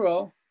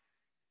general,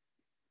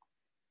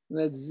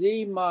 let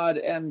z mod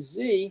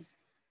mz,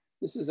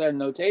 this is our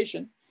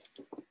notation.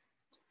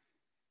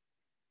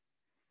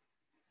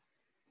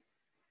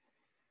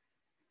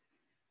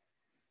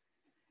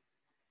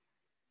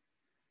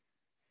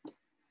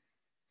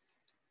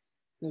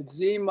 Let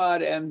z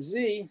mod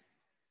mz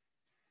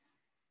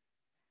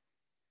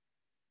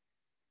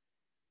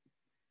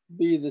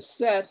be the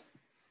set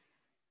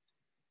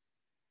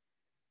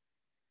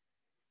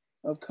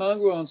of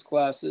congruence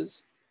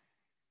classes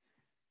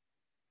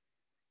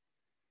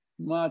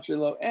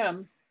modulo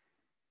m.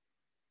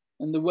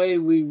 And the way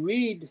we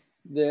read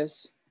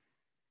this,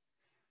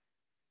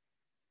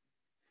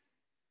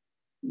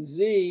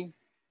 z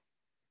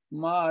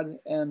mod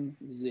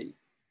mz.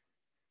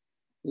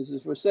 This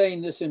is, we're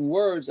saying this in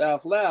words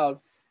out loud,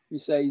 we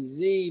say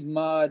z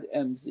mod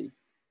mz.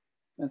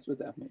 That's what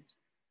that means.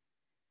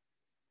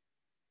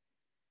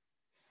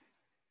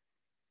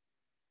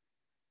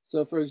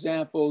 So for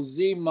example,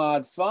 z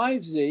mod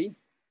 5z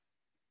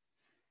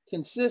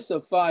consists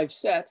of 5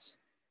 sets: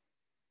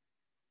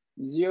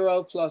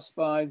 0 plus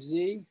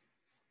 5z,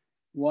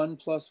 1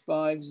 plus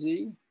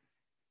 5z,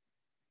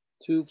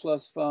 2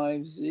 plus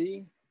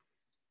 5z,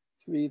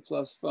 3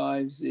 plus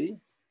 5z.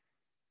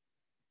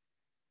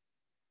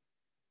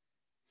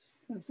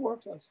 and 4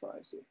 plus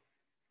 5z.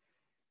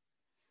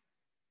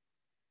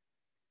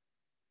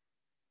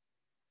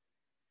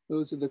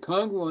 Those are the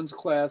congruence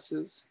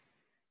classes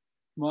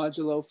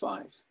modulo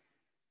 5.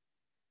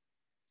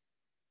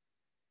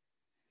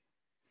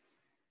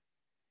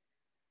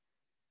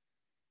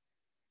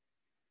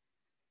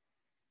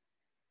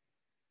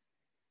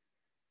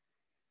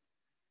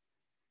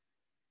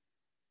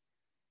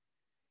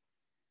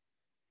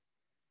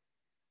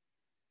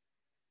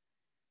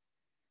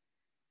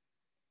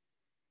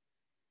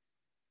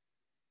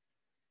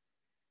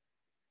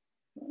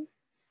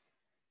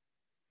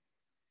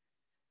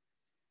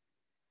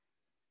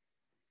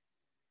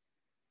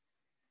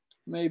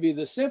 Maybe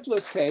the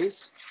simplest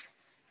case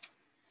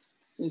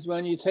is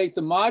when you take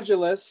the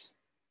modulus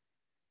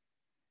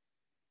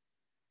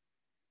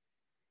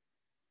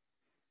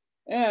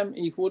m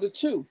equal to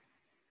 2.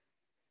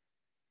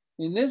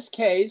 In this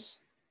case,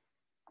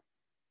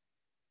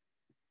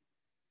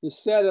 the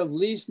set of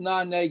least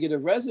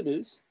non-negative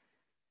residues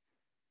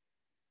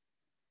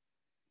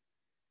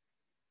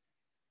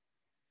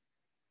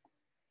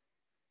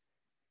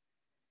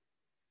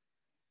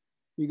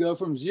you go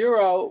from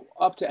 0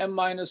 up to m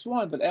minus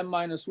 1, but m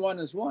minus 1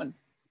 is 1.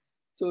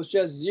 So it's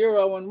just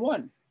 0 and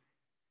 1.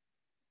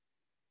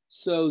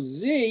 So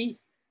z,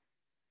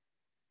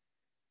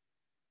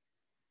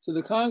 so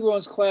the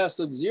congruence class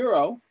of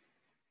 0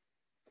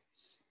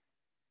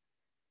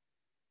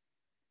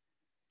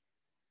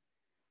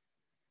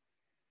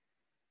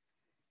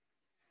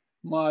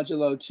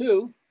 modulo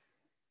 2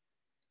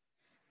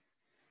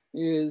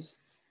 is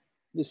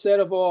the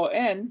set of all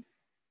n,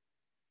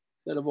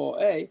 set of all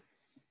a,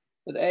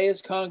 that a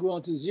is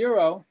congruent to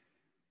 0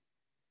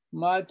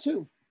 mod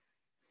 2.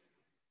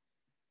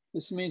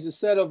 This means the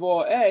set of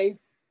all a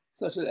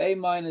such that a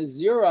minus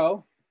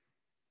 0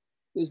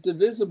 is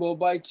divisible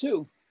by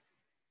 2.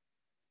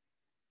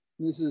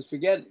 This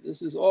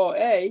is all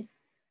a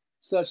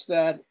such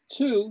that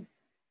 2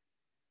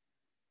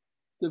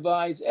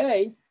 divides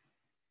a.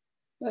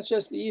 That's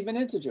just the even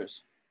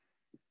integers.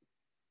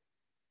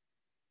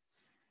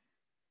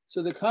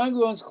 So the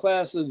congruence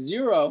class of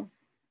 0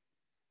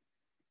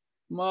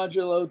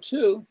 modulo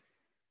 2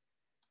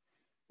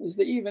 is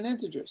the even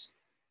integers.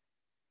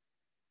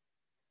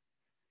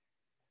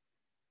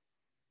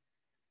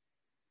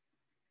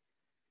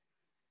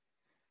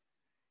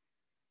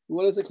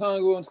 What is the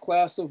congruence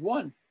class of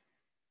 1?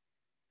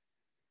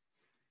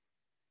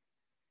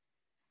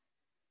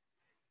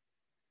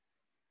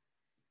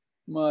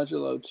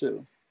 Modulo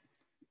 2.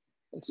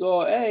 It's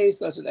all a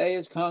such that a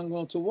is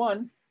congruent to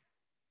 1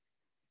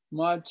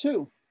 mod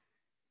 2.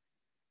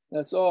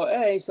 That's all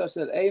a such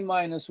that a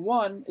minus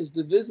 1 is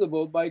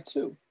divisible by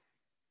 2.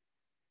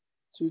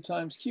 2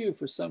 times q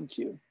for some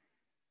q.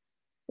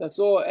 That's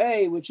all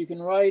a, which you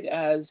can write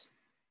as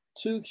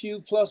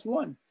 2q plus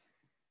 1.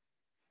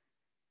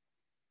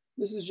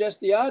 This is just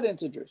the odd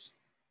integers.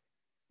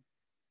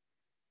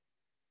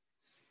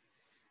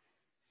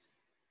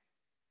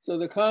 So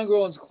the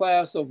congruence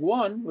class of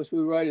 1, which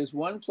we write as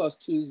 1 plus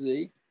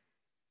 2z,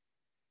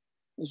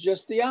 is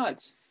just the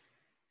odds.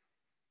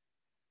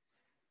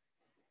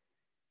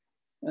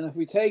 And if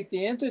we take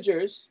the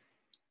integers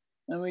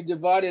and we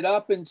divide it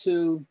up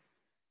into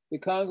the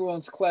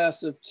congruence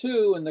class of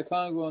 2 and the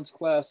congruence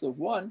class of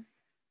 1,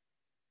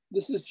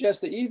 this is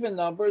just the even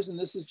numbers and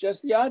this is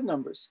just the odd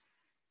numbers.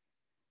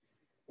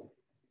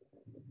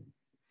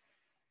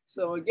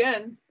 So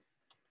again,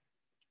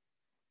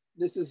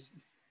 this is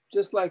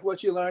just like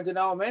what you learned in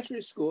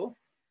elementary school.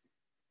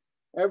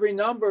 Every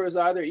number is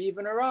either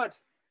even or odd.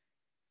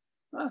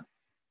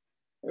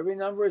 Every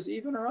number is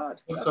even or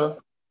odd. Yes, sir.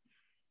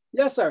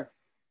 Yes, sir.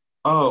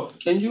 Oh,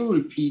 can you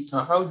repeat?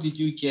 How did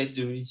you get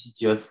the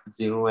residuals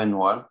 0 and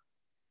 1?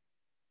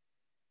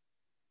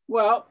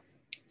 Well,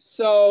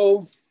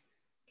 so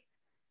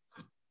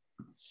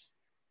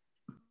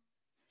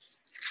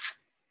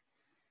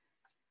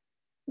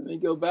let me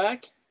go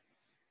back.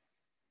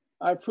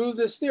 I proved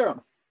this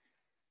theorem.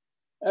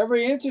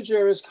 Every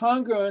integer is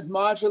congruent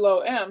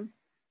modulo m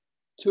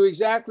to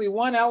exactly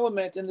one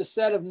element in the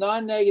set of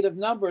non-negative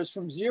numbers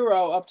from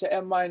 0 up to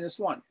m minus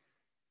 1.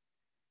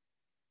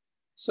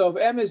 So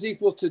if m is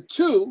equal to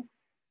 2,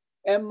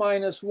 m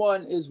minus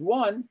 1 is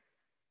 1,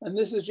 and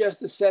this is just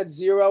the set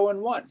 0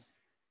 and 1.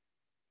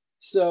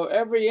 So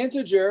every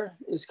integer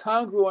is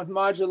congruent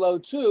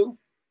modulo 2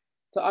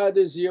 to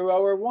either 0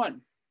 or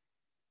 1.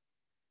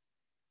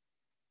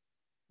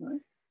 Right?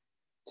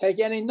 Take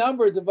any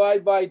number,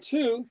 divide by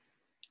 2,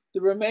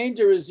 the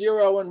remainder is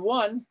 0 and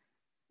 1,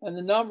 and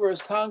the number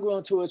is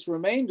congruent to its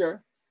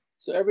remainder.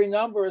 So every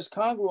number is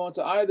congruent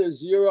to either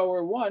 0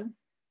 or 1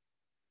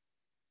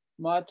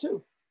 mod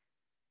 2.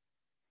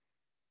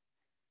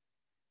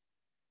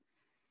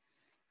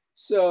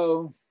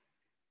 So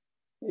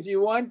if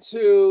you want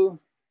to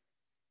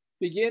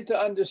begin to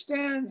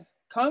understand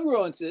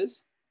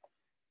congruences,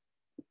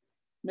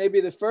 maybe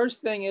the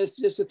first thing is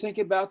just to think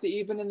about the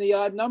even and the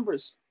odd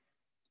numbers.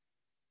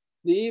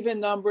 The even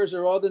numbers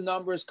are all the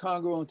numbers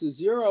congruent to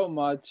 0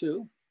 mod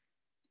 2.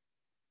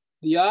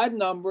 The odd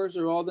numbers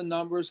are all the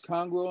numbers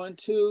congruent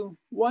to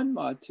 1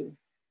 mod 2.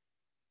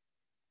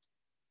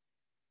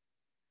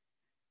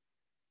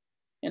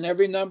 And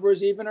every number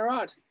is even or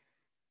odd.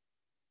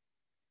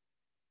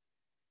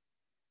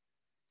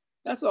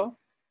 That's all.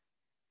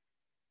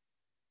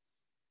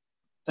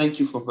 Thank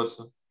you,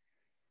 Professor.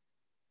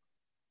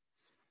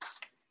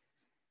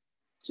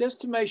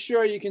 Just to make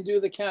sure you can do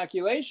the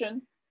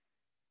calculation,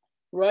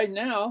 right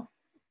now,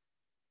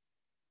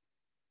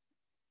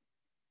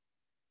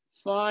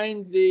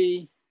 find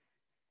the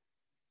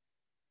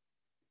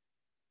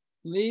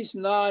least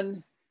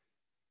non-negative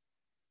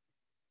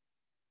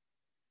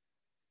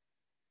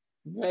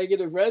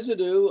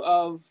residue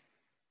of,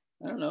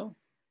 I don't know,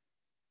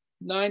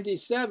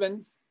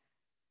 97.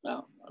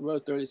 No, I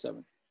wrote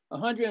 37.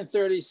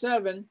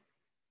 137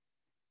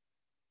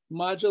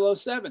 modulo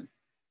 7.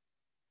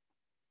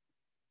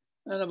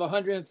 And of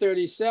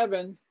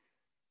 137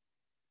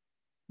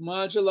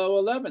 modulo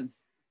 11.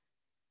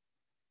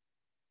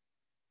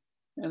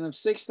 And of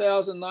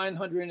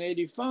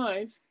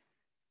 6,985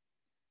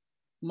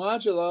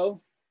 modulo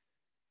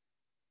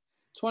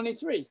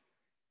 23.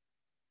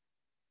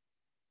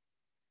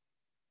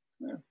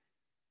 Yeah.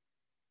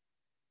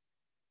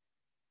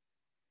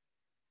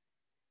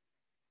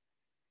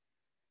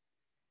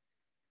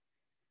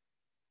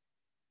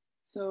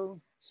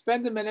 So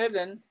spend a minute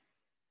and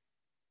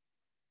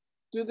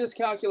do this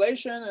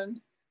calculation, and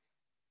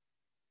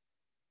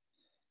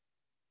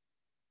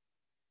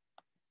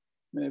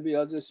maybe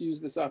I'll just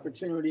use this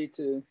opportunity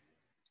to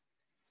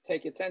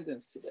take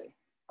attendance today.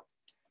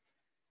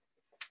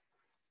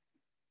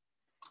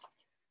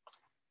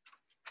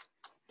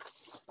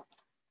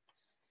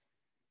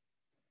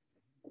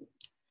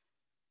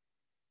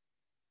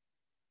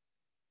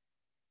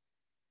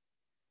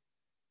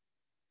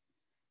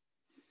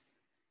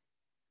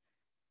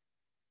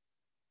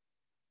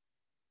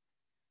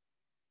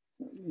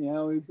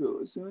 Miawi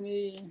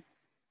Buazuni,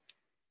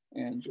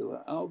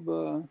 Angela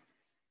Alba,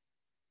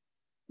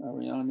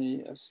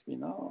 Ariane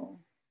Espinal,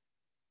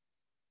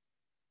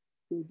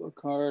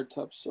 Bubakar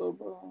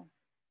Tapsoba,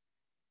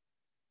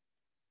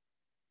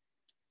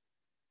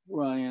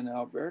 Ryan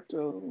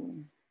Alberto,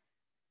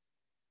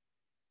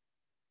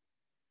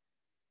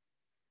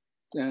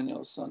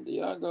 Daniel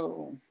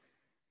Santiago,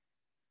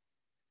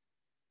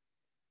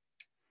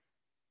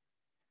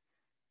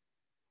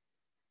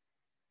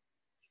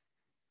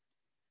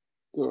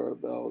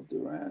 Dorabel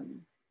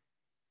Duran,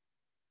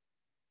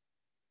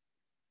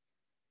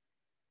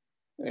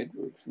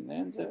 Edward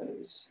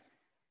Hernandez,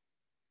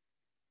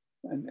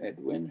 and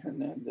Edwin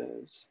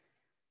Hernandez.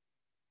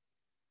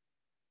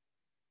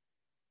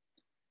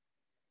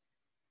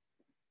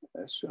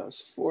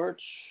 Estras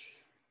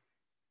Forch,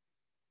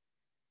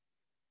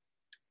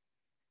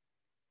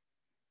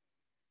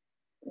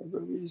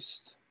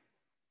 Evariste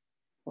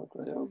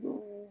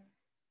Patrayogo,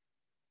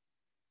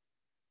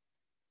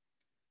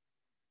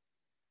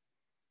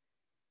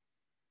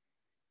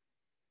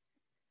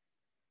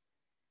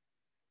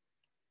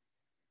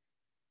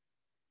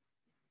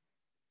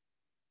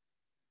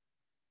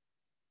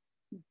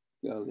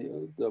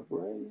 Galileo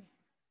Dobre,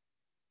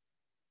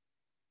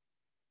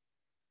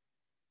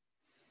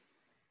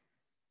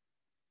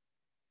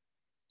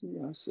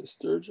 Diasa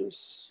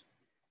Sturgis,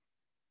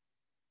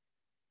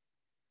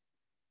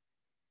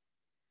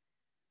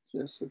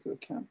 Jessica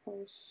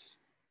Campos,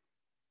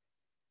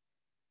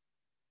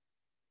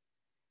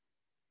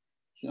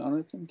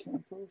 Jonathan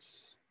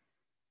Campos,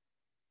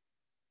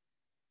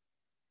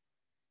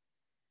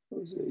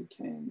 Jose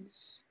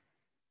Keynes,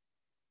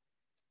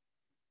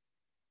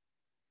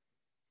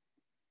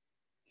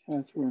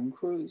 Catherine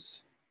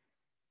Cruz,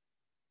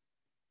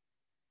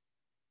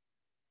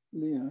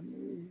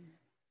 Leonie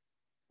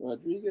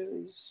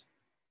Rodriguez,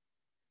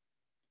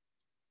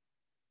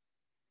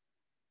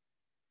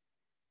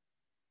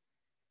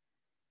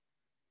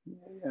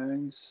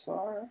 Yang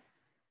Sar,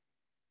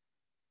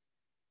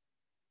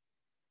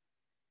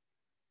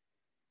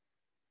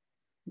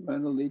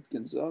 Manuelite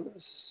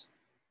Gonzalez,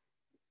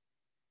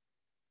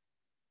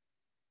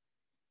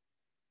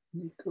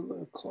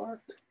 Nicola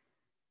Clark,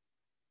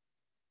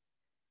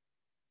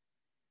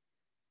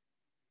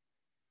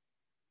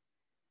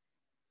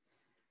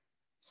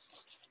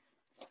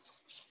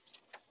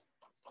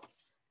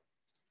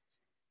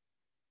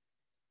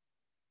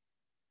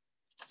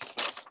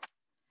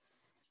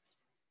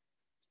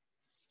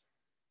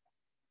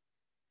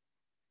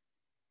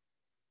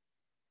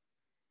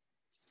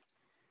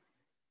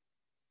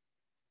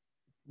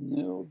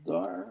 Neil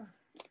Dar,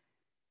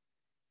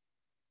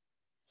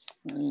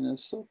 Marina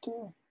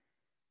Soto,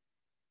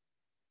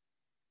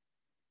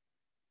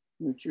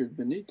 Richard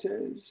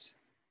Benitez,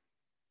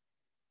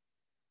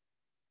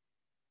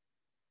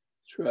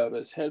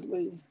 Travis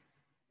Headley,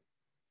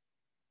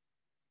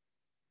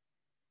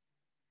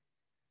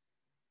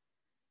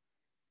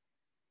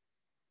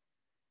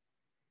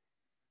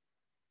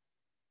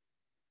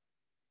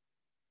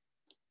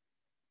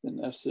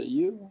 Vanessa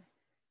Yu,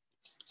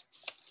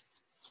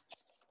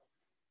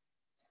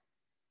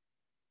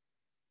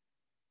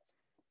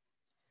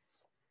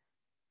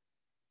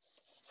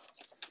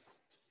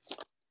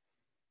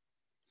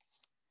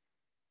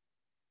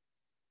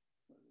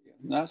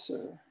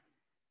 Nasser,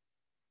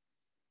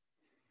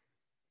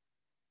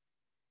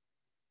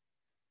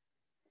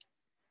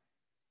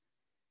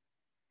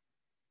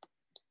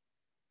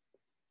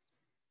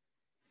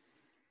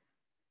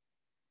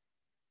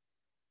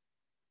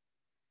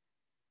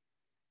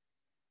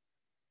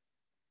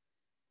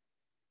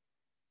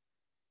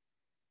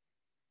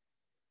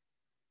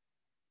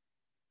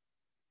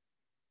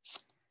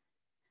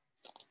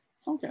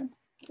 Okay,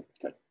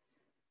 good.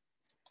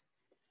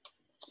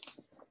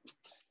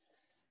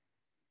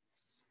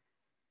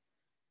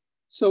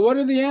 So what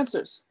are the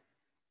answers?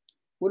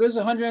 What is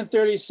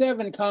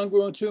 137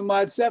 congruent to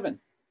mod 7?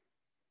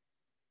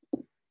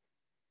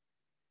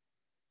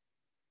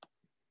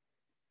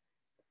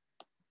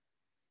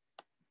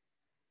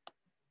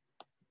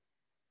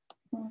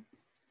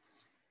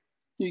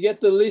 You get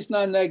the least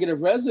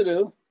non-negative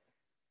residue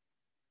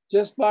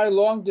just by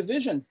long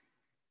division.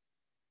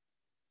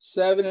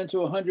 7 into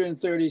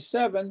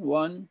 137,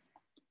 1,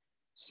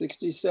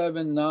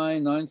 67,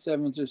 9, 9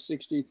 sevens are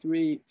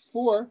 63,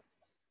 4.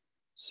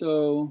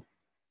 So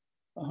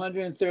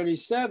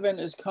 137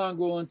 is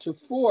congruent to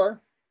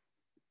 4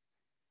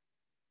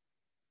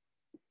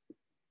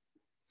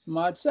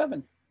 mod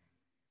 7.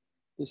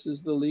 This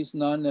is the least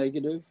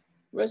non-negative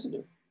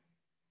residue.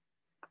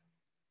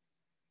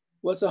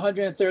 What's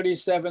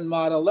 137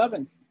 mod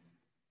 11?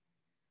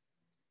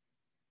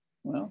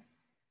 Well,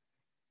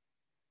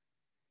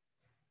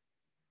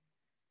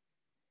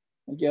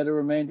 I get a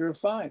remainder of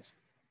 5.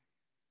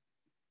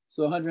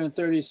 So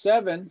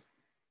 137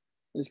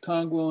 is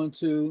congruent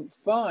to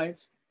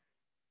 5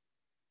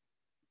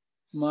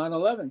 mod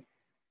 11.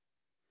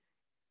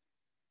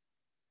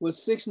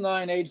 What's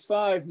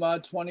 6985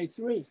 mod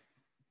 23?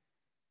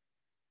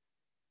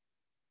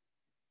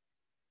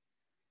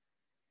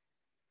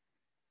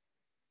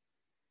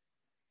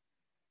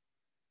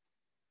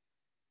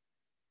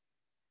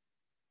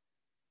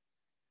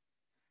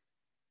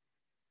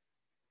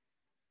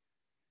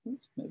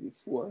 Oops, maybe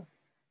 4.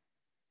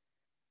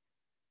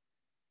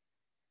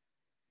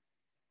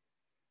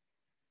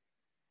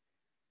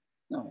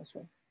 No, that's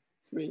right.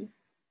 3.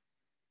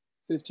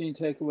 15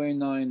 take away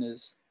 9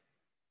 is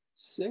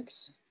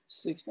 6.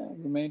 6 now,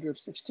 remainder of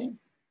 16.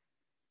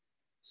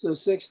 So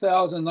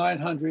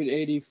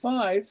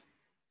 6,985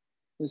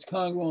 is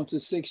congruent to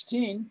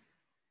 16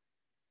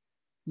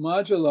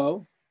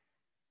 modulo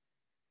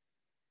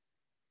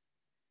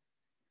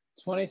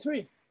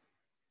 23.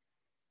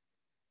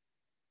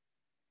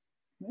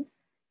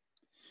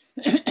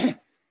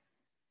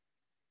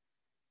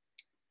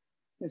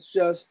 It's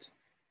just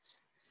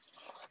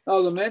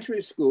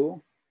elementary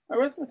school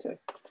arithmetic.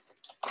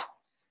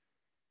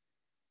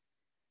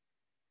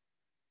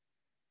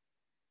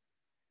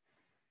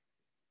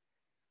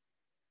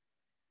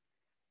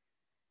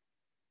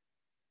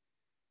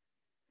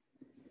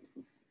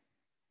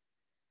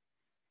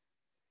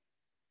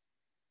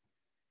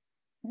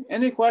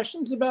 Any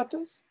questions about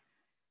this?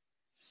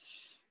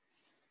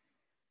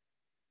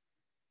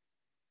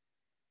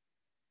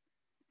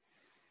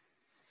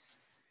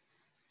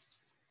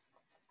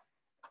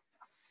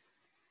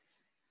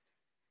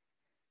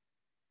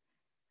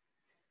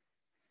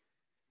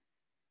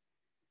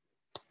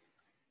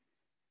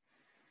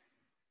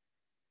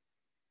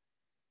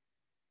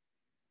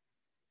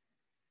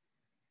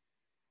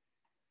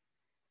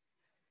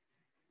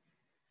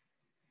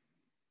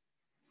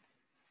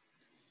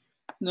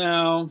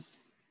 Now,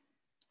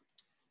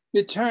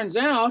 it turns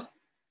out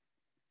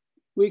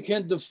we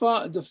can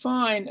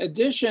define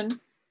addition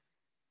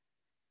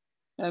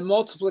and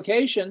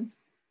multiplication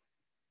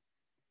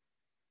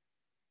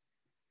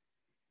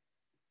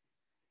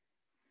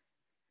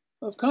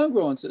of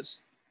congruences.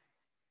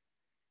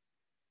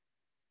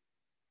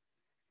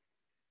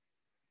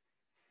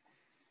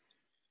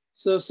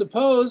 So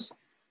suppose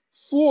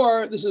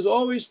this is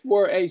always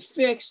for a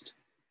fixed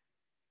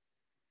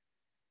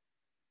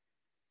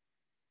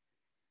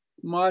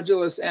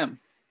modulus m.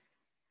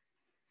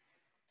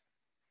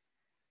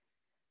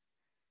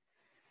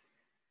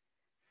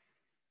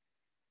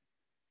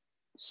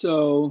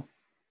 So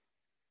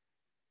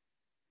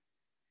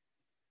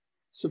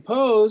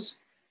suppose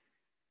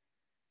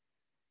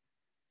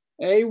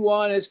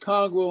A1 is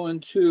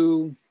congruent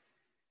to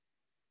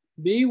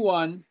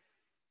B1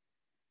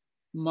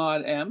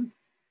 mod m,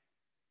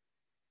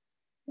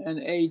 and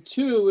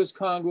A2 is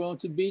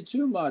congruent to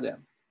B2 mod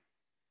m.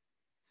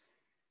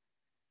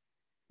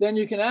 Then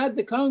you can add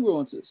the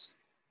congruences.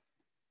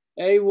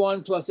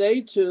 A1 plus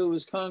A2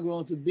 is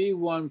congruent to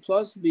B1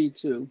 plus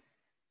B2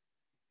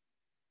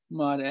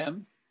 mod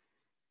m,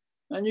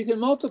 and you can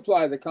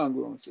multiply the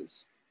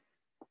congruences.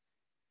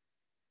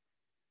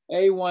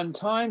 A1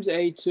 times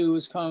A2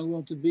 is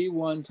congruent to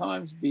B1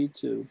 times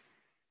B2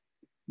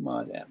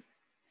 mod m.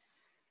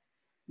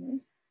 Okay.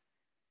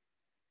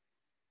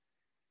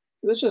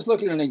 Let's just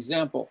look at an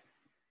example.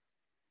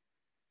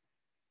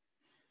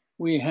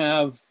 We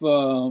have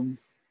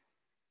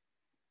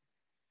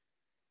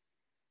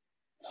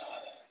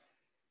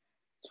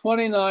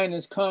 29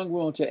 is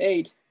congruent to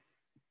 8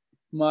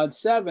 mod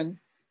 7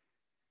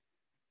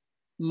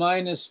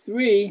 minus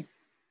 3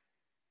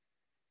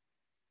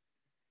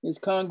 is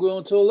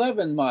congruent to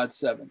 11 mod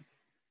 7.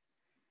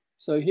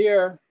 So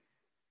here,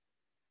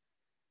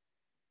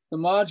 the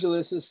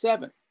modulus is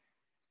 7.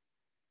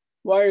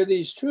 Why are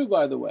these true,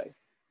 by the way?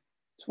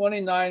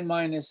 29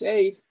 minus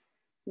 8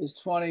 is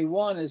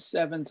 21, is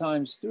 7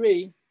 times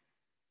 3.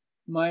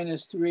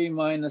 Minus 3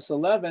 minus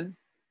 11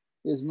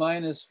 is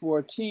minus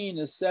 14,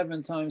 is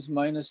 7 times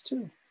minus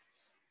 2.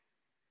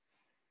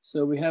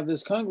 So we have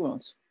this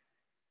congruence.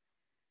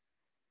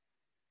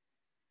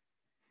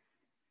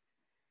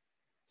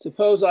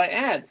 Suppose I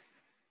add,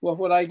 what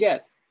would I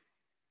get?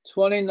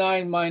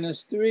 29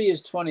 minus 3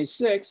 is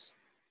 26.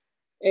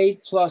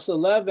 8 plus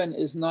 11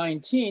 is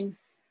 19.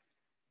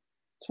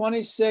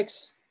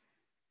 26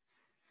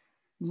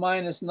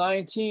 minus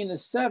 19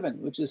 is 7,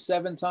 which is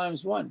 7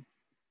 times 1.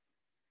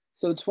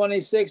 So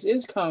 26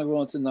 is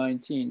congruent to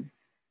 19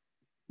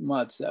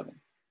 mod 7.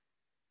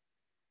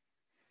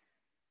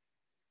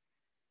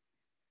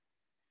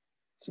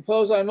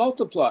 Suppose I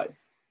multiply.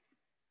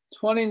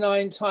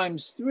 29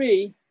 times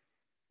 3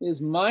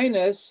 is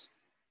minus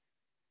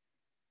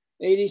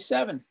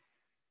 87.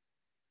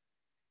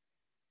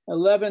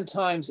 11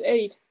 times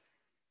 8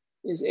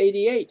 is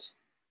 88.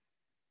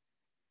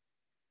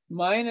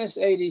 Minus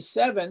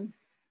 87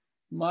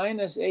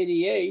 minus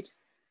 88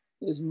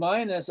 is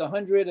minus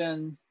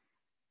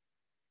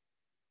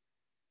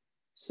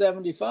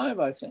 175,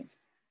 I think.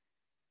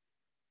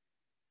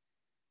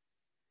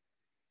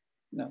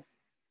 No.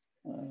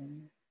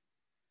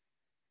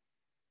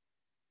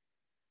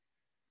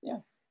 Yeah.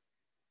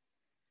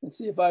 Let's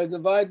see, if I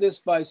divide this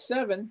by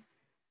 7,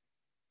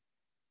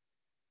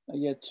 I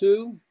get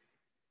 2,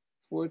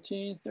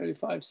 14,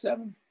 35,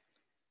 7.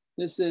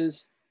 This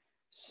is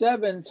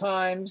 7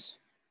 times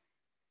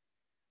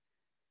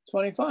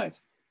 25.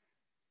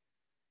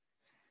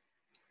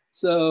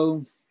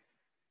 So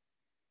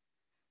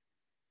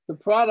the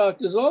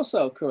product is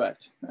also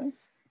correct, right?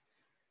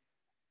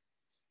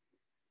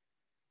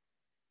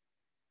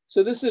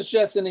 So this is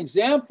just an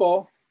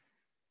example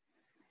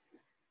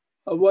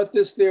of what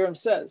this theorem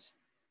says.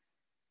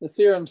 The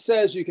theorem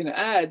says you can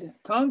add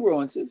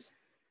congruences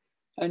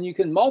and you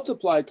can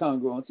multiply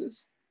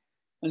congruences.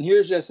 And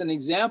here's just an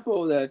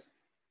example that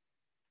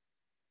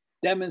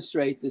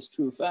demonstrates this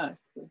true fact.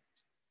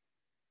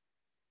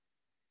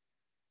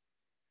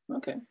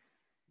 Okay,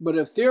 but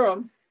a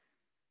theorem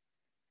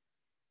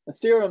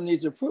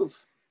needs a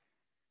proof.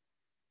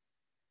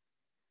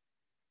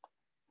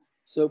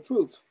 So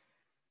proof.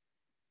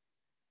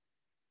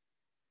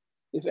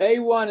 If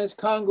A1 is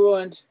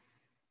congruent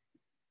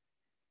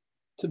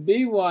to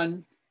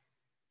B1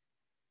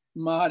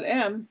 mod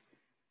M,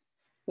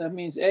 that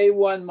means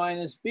A1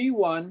 minus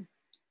B1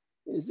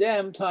 is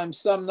M times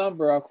some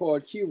number, I'll call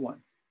it Q1.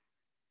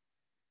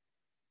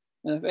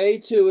 And if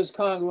A2 is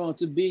congruent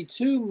to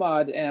B2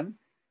 mod M,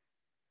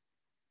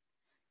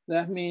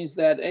 that means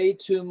that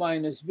A2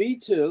 minus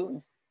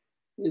B2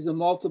 is a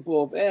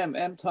multiple of M,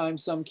 M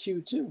times some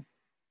Q2.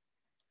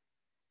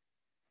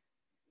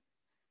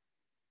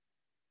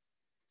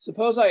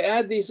 Suppose I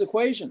add these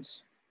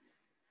equations.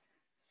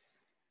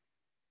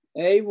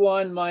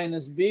 A1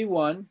 minus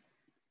B1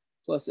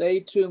 plus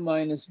A2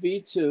 minus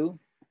B2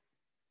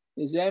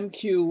 is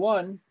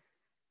MQ1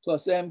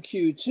 plus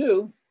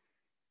MQ2.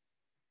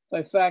 If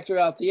I factor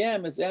out the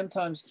M, it's M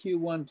times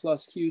Q1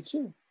 plus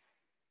Q2.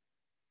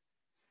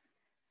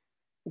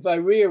 If I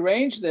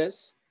rearrange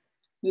this,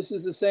 this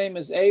is the same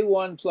as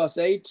A1 plus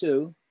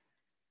A2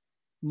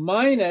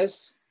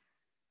 minus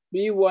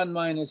B1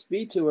 minus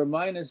B2, or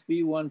minus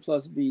B1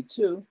 plus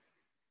B2.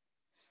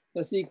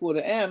 That's equal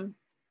to M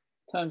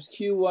times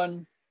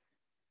Q1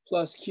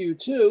 plus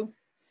Q2,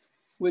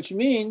 which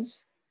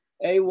means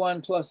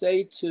A1 plus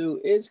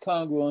A2 is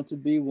congruent to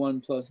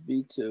B1 plus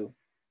B2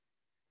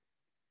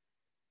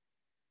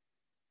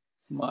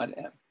 mod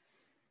M.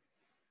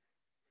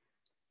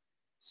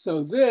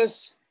 So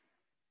this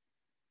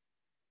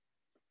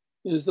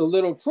is the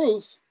little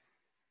proof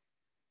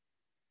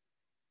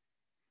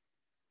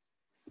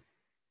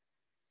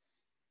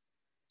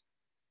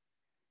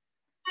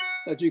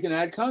that you can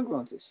add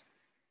congruences.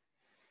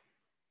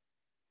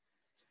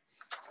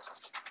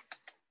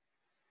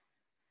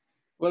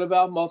 What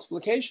about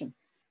multiplication?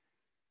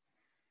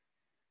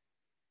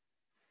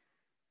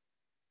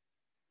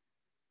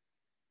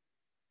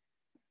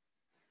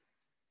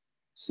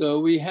 So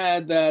we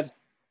had that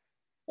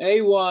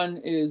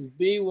A1 is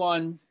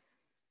B1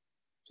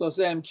 plus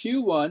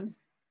MQ1,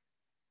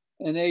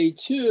 and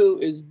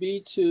A2 is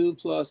B2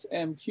 plus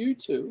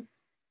MQ2.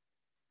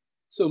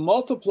 So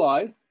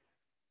multiply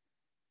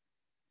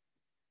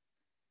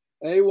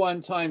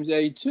A1 times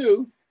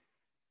A2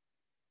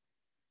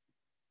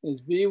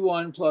 is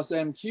B1 plus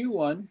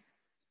MQ1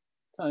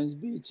 times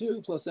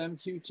B2 plus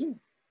MQ2.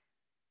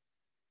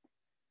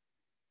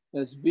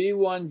 That's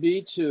B1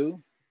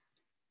 B2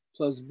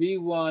 plus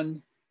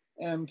B1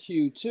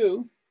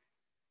 MQ2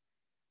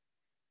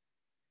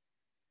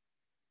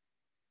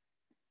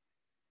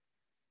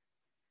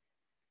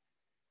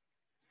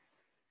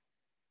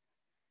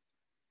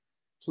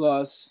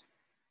 plus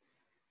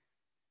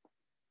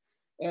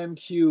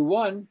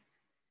MQ1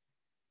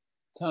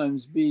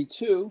 times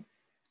B2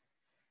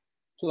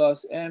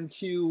 plus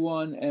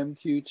MQ1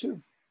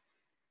 MQ2.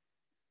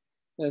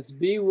 That's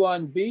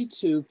B1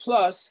 B2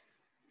 plus,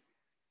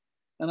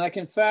 and I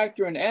can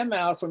factor an M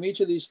out from each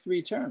of these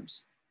three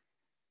terms.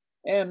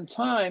 M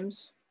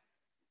times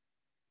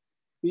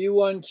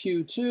B1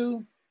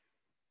 Q2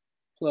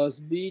 plus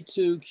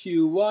B2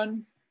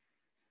 Q1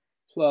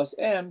 plus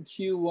M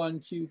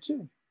Q1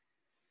 Q2.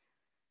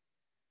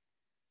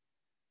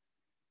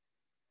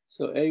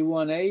 So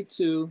A1,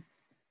 A2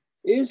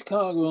 is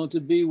congruent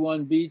to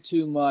B1,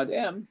 B2 mod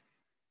M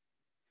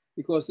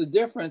because the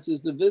difference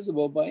is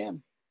divisible by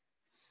M.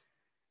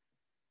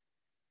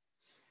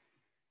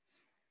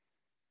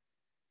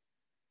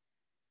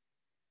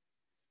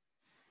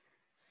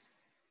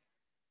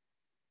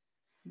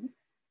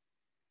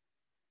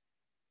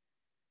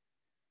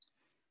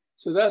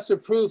 So that's the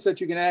proof that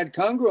you can add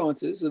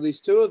congruences, at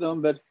least two of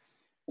them, but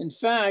in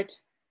fact,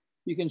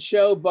 you can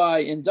show by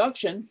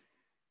induction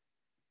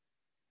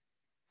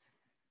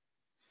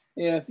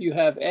if you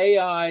have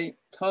AI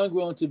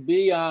congruent to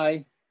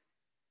BI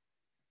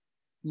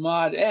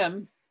mod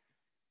M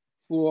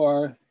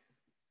for,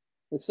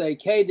 let's say,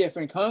 K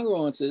different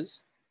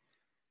congruences,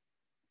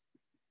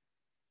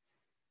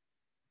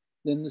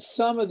 then the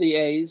sum of the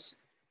A's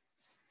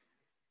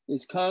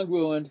is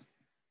congruent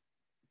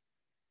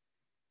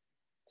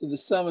to the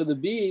sum of the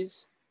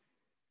B's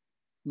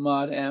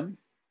mod M,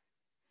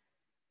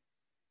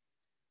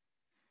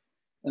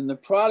 and the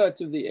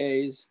product of the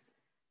A's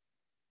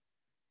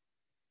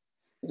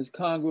is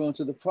congruent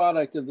to the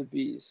product of the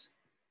B's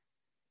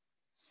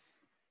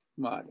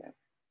mod M.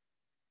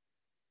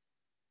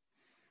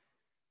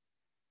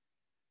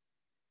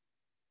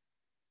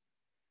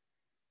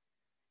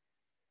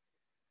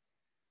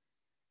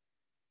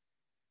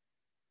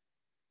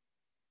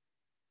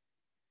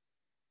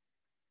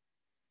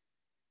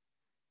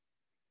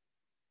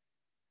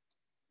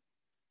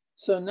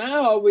 So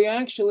now we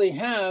actually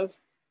have,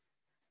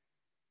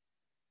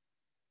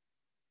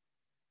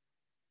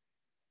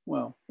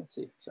 well, let's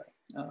see, sorry.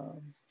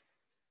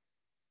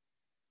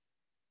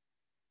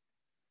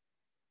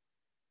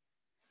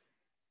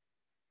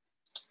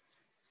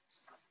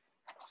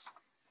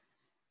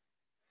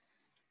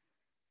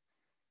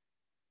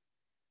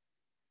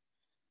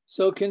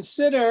 So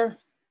consider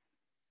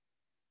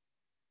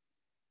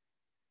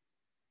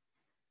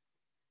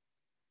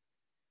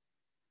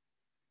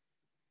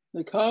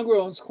the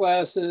congruence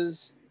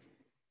classes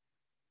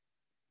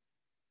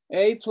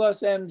A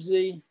plus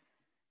MZ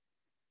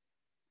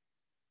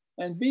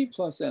and B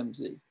plus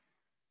MZ.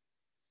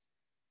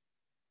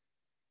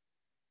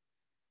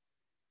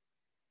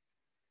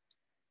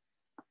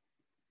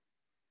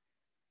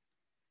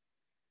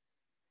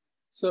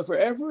 So for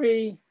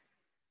every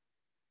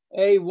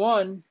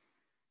A1,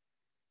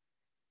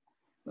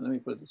 let me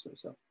put it this way.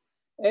 So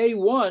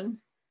A1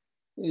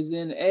 is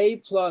in A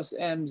plus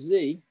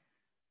MZ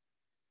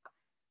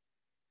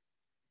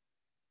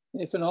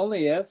if and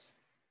only if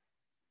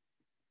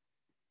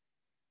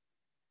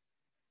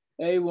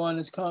A1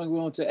 is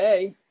congruent to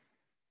A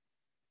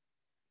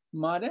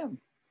mod M.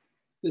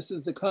 This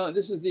is the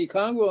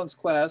congruence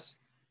class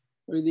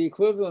or the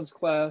equivalence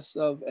class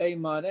of A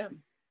mod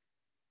M.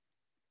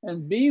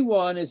 And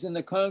B1 is in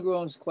the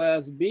congruence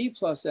class B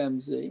plus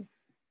MZ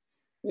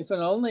if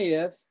and only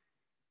if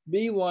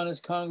B1 is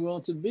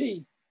congruent to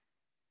B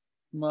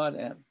mod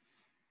M.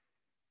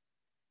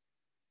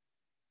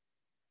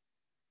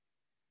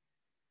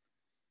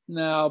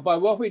 Now, by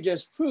what we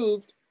just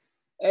proved,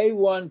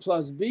 A1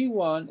 plus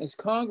B1 is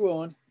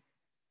congruent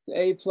to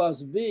A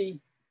plus B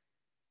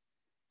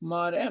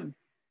mod M.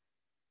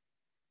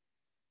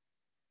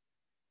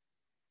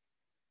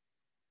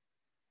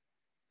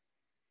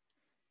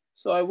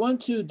 So I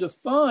want to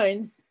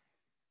define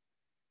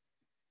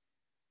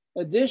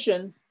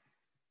addition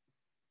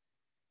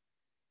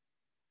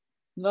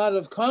not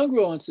of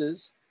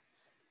congruences,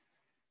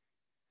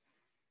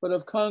 but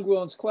of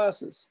congruence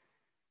classes.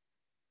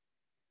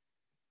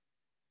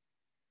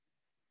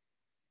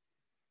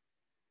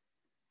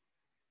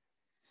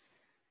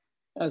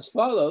 As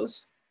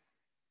follows.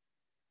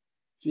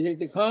 If you take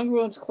the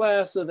congruence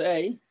class of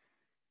A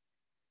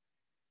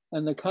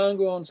and the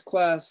congruence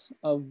class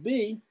of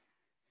B,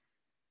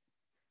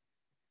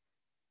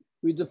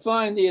 we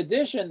define the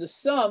addition, the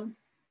sum,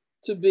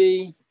 to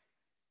be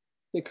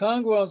the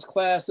congruence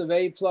class of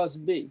A plus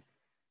B.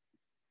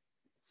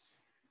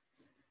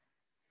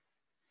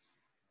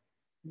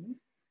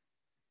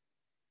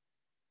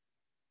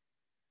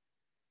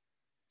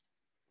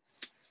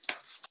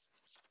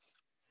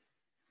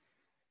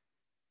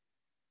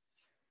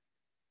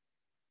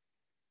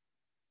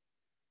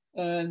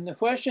 And the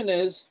question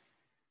is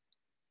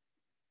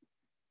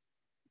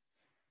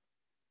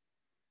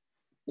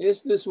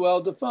this well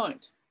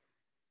defined?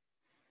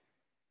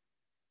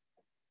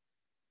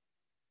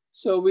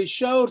 So we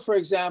showed, for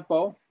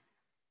example,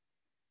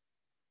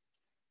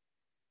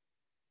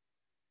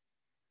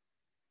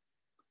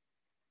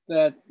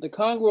 that the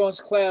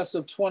congruence class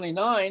of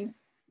 29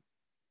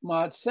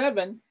 mod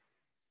 7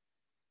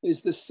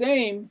 is the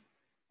same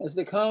as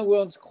the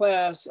congruence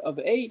class of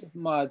 8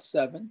 mod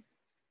 7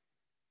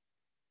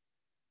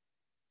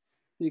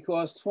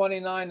 because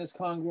 29 is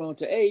congruent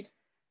to 8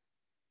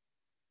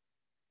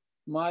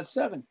 mod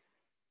 7.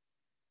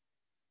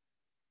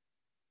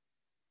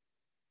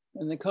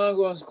 And the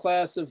congruence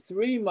class of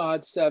 3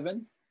 mod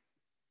 7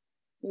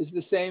 is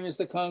the same as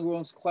the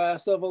congruence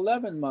class of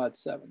 11 mod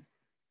 7.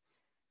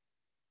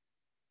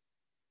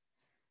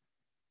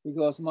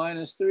 Because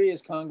minus 3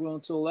 is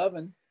congruent to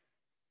 11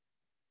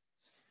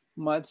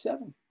 mod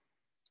 7.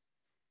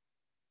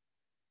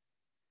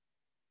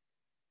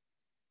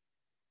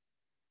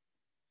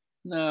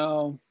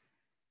 Now,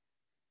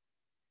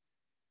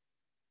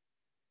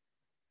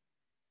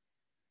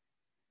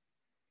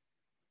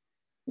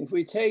 if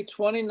we take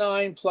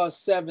 29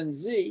 plus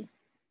 7z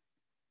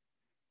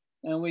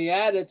and we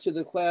add it to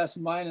the class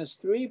minus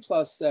 3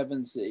 plus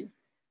 7z,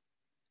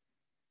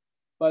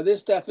 by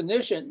this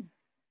definition,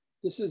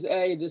 this is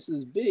A, this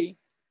is B,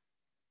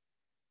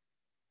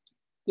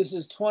 this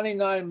is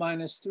 29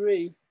 minus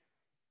 3,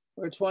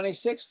 or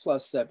 26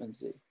 plus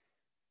 7z.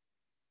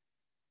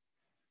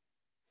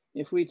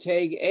 If we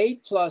take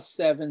 8 plus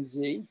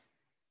 7z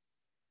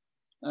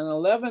and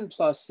 11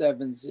 plus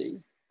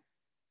 7z,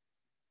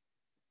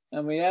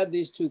 and we add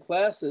these two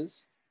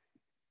classes,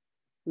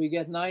 we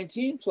get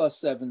 19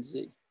 plus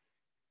 7z.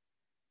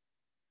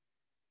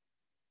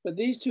 But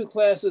these two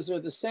classes are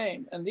the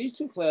same, and these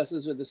two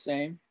classes are the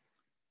same,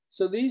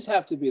 so these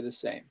have to be the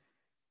same.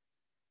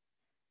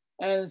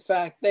 And in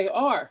fact, they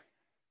are,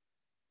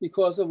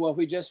 because of what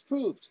we just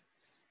proved.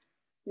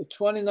 If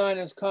 29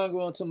 is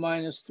congruent to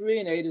minus 3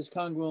 and 8 is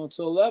congruent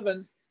to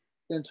 11,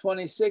 then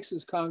 26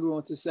 is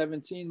congruent to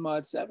 17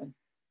 mod 7.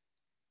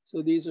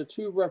 So these are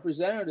two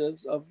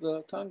representatives of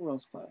the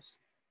congruence class.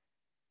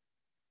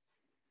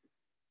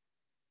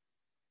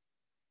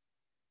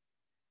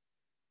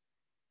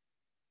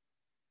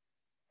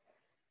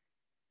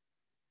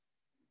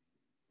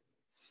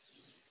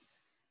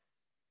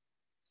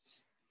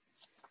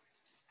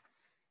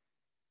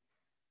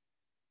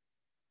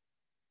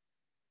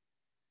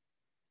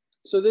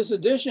 So this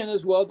addition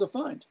is well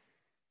defined.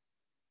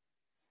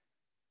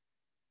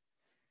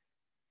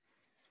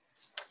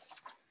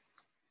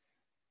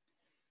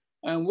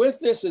 And with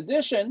this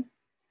addition,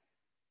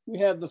 we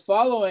have the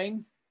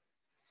following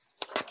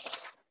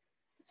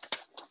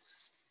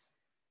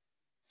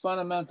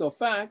fundamental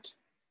fact.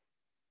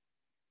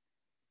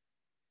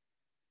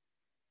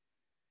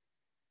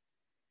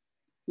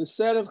 The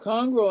set of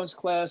congruence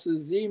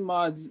classes Z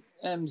mod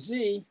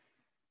MZ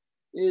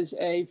is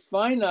a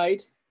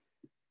finite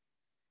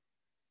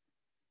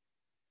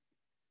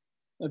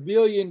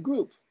abelian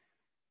group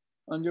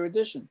under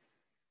addition.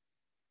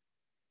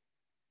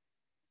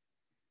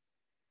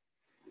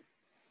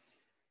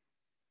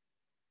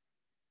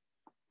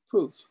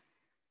 Proof.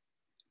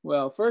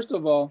 Well, first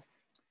of all,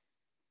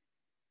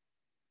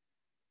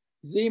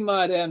 Z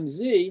mod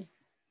MZ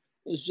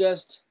is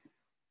just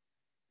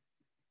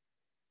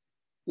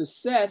the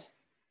set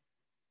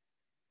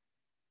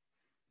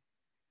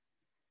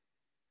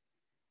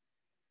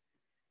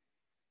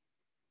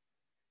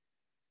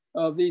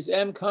of these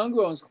M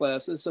congruence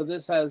classes. So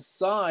this has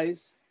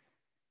size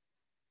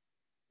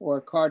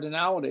or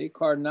cardinality.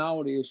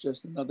 Cardinality is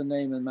just another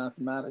name in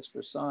mathematics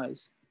for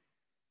size.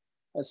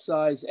 Has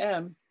size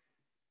M,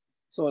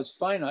 so it's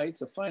finite,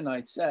 it's a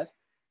finite set.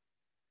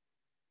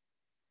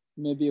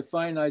 Maybe a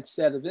finite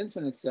set of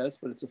infinite sets,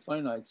 but it's a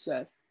finite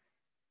set.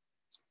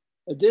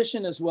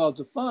 Addition is well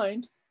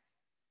defined.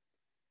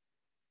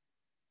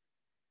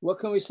 What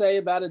can we say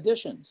about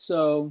addition?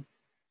 So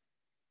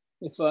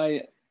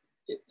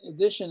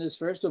addition is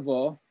first of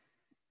all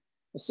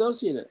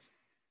associative.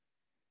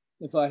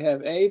 If I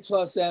have A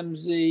plus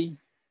MZ,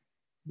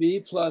 B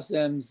plus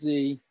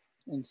MZ,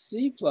 and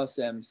C plus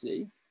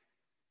MZ,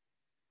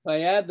 if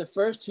I add the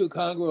first two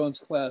congruence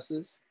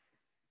classes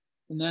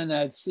and then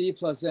add C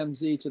plus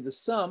MZ to the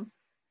sum,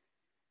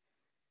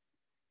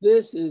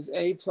 this is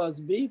A plus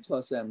B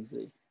plus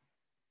MZ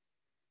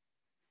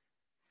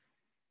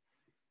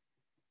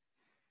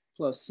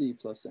plus C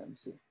plus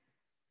MZ.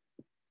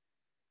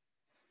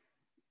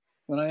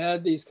 When I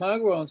add these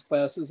congruence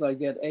classes, I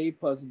get A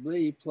plus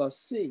B plus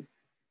C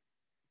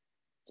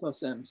plus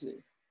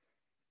MZ.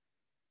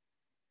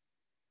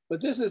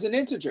 But this is an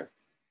integer.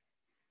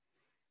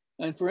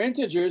 And for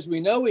integers,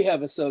 we know we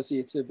have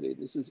associativity.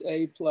 This is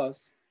A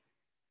plus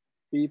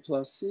B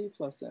plus C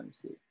plus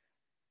MZ,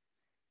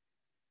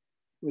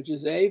 which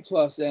is A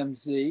plus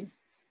MZ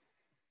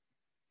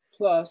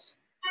plus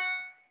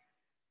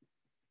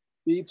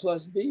B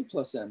plus B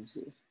plus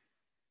MZ,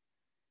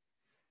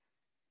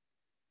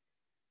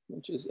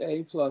 which is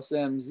A plus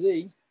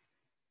MZ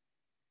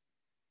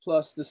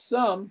plus the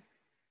sum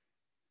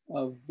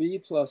of B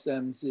plus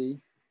MZ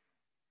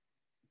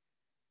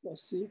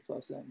plus C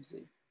plus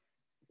MZ.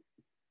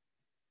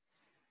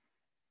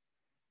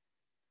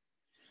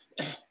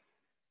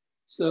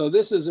 So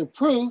this is a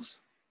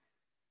proof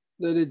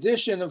that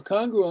addition of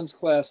congruence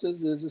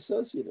classes is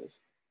associative.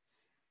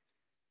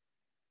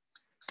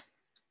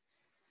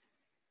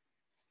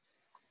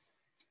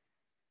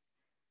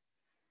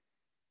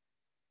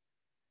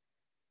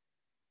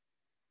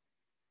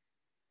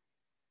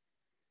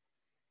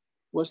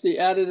 What's the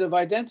additive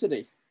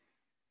identity?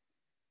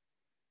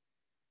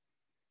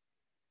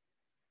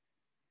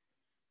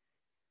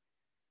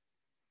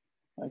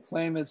 I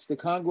claim it's the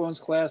congruence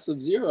class of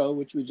 0,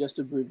 which we just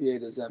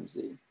abbreviate as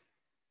MZ.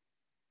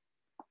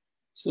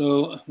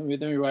 So let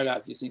me write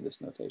out using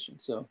this notation.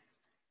 So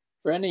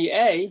for any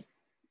A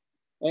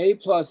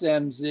plus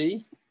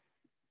MZ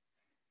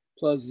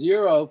plus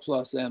 0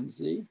 plus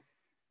MZ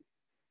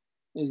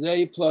is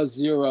A plus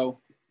 0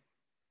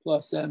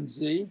 plus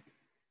MZ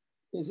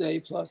is A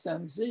plus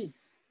MZ.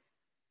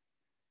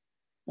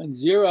 And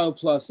 0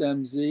 plus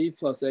mz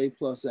plus a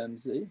plus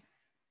mz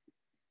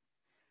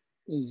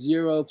is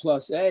 0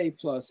 plus a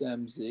plus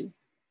mz,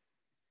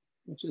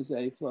 which is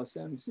a plus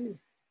mz.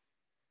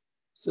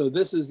 So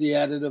this is the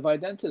additive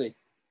identity.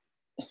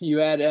 You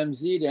add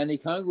mz to any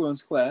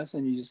congruence class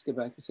and you just get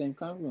back the same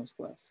congruence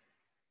class.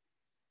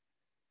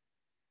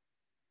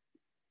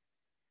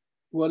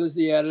 What is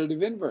the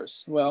additive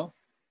inverse? Well,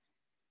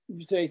 if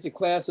you take the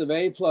class of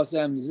a plus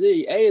mz,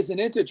 a is an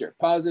integer,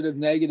 positive,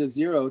 negative,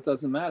 0, it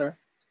doesn't matter.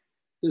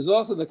 There's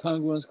also the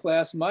congruence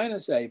class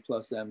minus a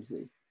plus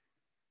mz.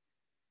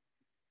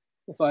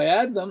 If I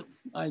add them,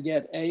 I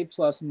get a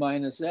plus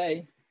minus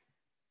a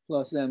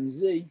plus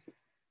mz,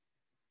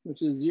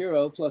 which is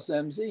 0 plus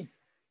mz.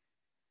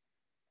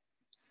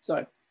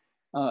 Sorry,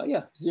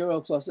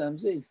 0 plus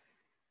mz.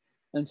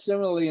 And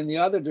similarly, in the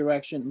other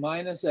direction,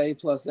 minus a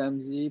plus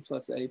mz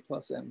plus a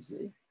plus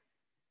mz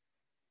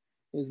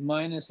is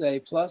minus a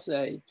plus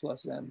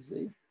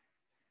mz,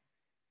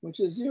 which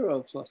is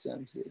 0 plus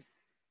mz.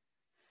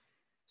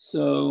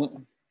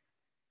 So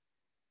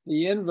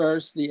the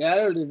inverse, the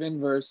additive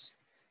inverse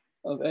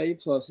of a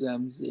plus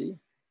mz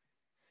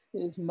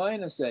is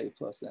minus a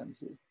plus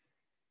mz.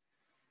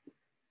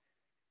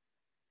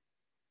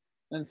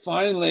 And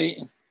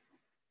finally,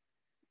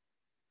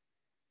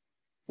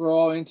 for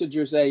all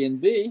integers a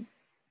and b,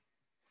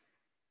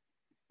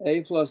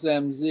 a plus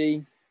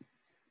mz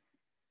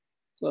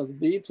plus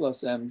b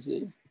plus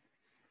mz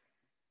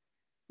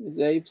is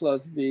a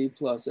plus b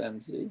plus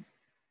mz.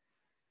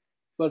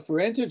 But for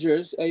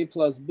integers, a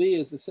plus b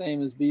is the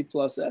same as b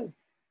plus a.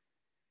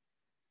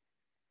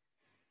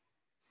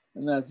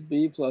 And that's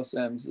b plus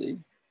mz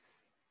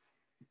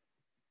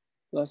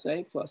plus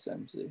a plus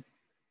mz.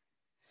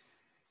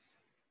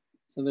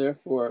 So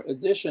therefore,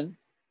 addition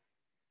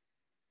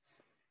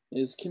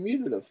is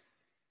commutative.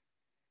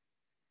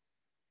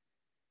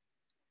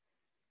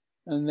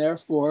 And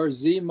therefore,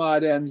 z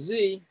mod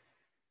mz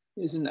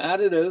is an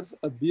additive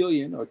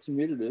abelian, or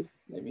commutative,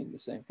 they mean the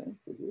same thing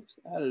for groups,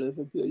 additive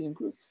abelian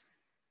group.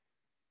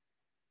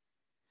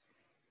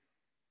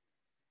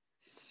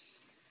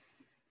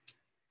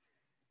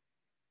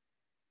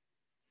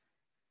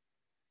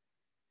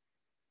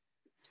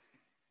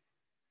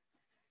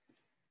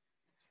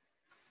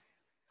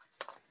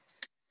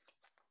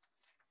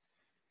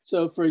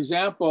 So for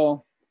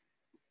example,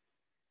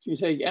 if you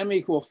take m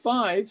equal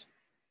 5,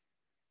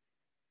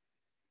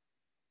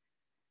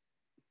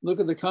 look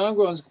at the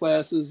congruence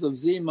classes of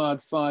z mod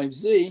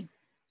 5z.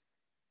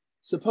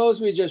 Suppose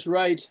we just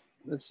write,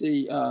 let's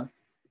see,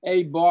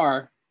 a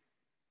bar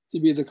to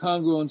be the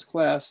congruence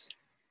class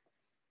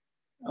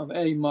of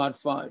a mod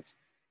 5.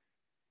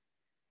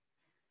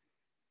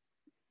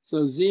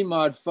 So z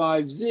mod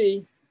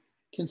 5z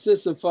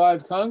consists of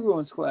 5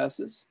 congruence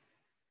classes.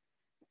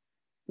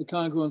 The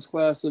congruence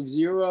class of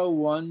 0,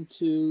 1,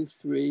 2,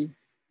 3,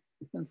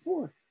 and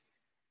 4.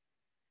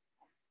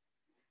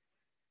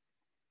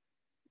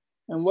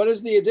 And what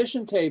is the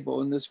addition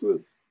table in this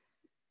group?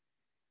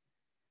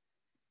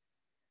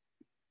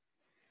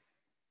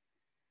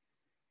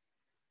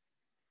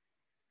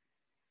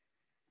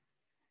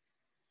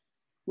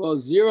 Well,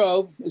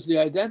 0 is the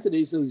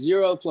identity, so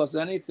 0 plus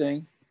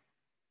anything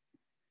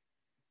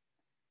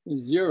is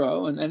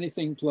 0, and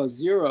anything plus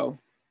 0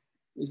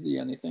 is the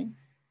anything.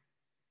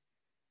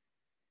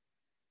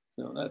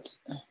 So that's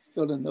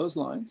filled in those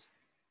lines.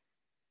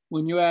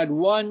 When you add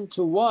 1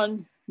 to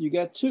 1, you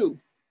get 2.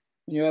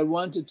 When you add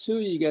 1 to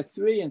 2, you get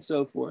 3, and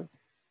so forth.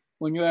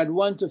 When you add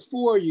 1 to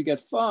 4, you get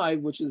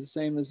 5, which is the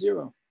same as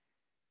 0.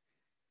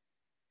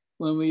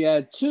 When we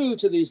add 2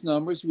 to these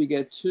numbers, we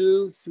get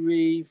 2,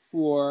 3,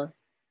 4,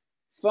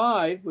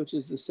 5, which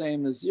is the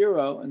same as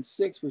 0, and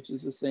 6, which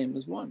is the same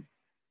as 1.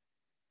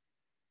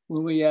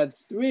 When we add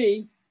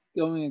 3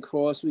 going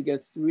across, we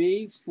get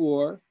 3,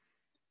 4,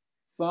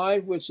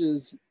 5, which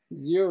is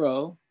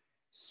 0,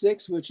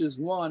 6, which is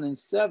 1, and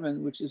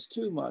 7, which is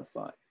 2 mod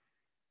 5.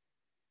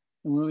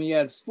 And when we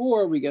add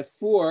 4, we get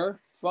 4,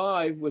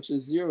 5, which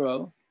is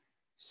 0,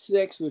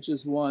 6, which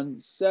is 1,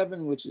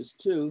 7, which is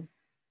 2,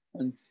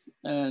 and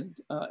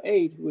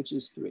 8, which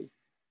is 3.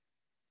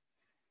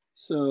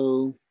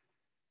 So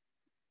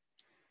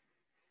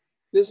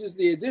this is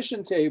the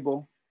addition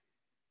table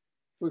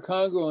for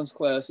congruence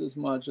classes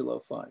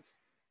modulo 5.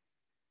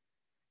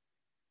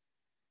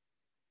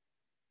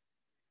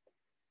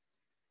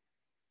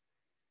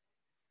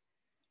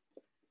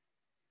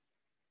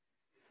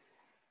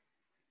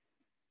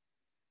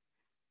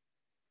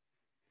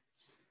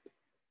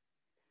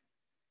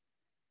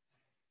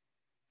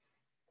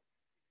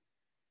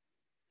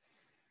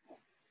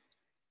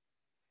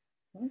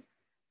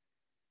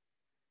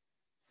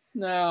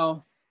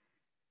 Now,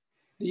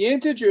 the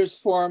integers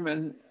form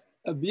an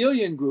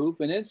abelian group,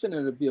 an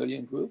infinite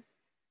abelian group.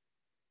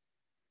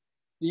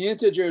 The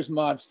integers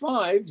mod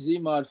 5, z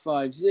mod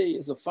 5z,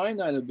 is a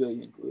finite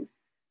abelian group.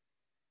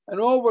 And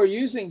all we're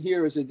using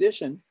here is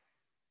addition.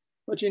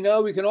 But you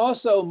know, we can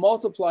also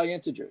multiply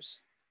integers.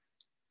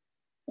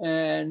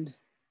 And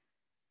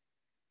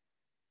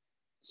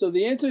so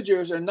the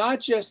integers are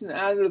not just an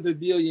additive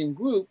abelian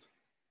group.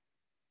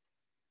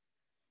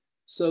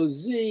 So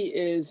Z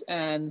is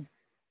an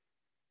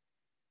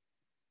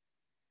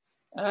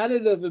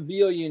additive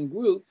abelian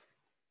group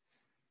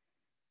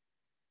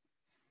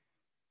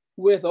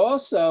with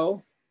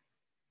also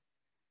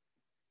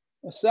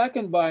a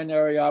second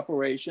binary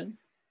operation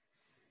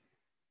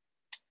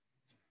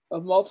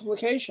of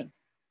multiplication.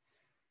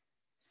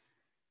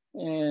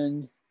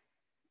 And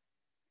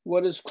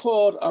what is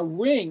called a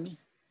ring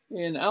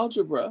in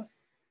algebra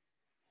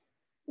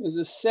is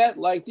a set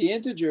like the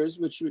integers,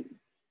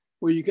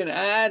 where you can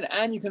add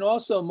and you can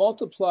also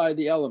multiply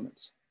the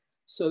elements.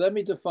 So let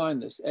me define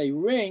this. A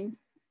ring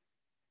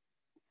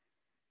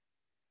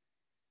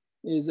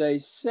is a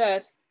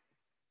set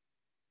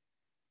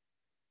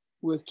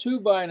with two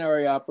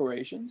binary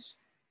operations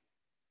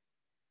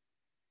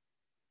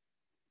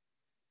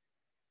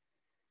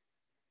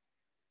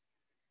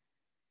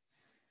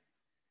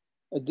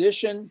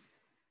addition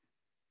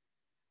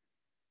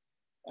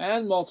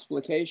and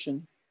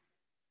multiplication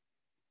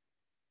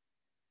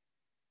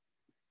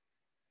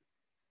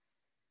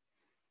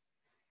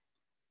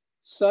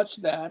such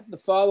that the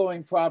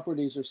following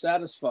properties are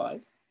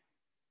satisfied.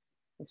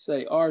 Let's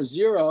say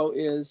R0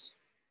 is,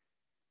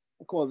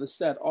 I call the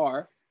set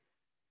R.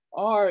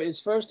 R is,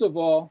 first of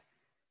all,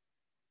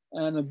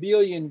 an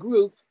abelian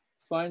group,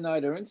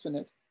 finite or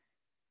infinite,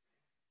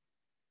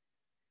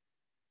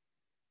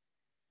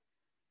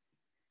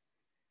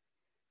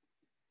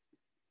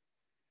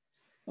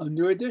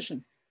 under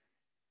addition.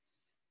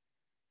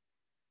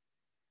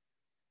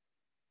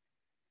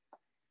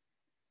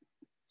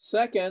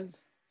 Second,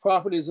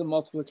 properties of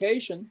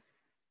multiplication.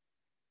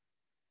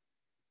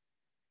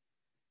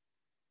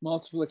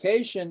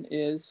 Multiplication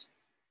is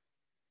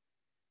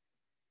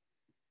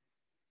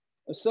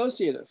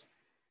associative.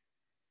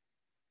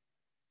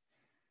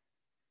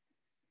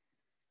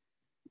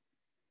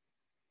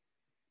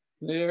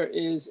 There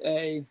is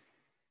a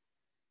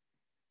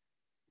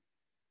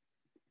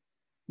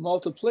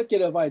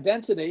multiplicative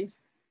identity.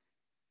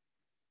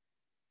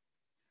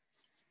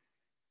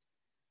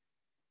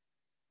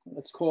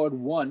 It's called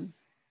 1.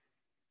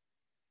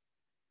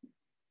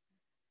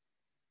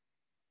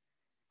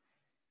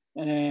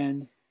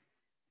 And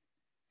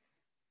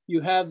you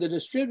have the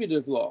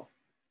distributive law.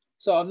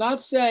 So I'm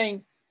not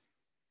saying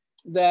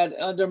that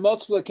under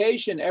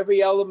multiplication,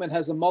 every element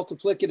has a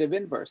multiplicative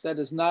inverse. That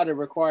is not a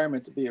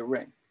requirement to be a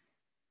ring.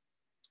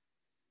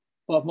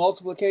 But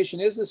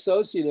multiplication is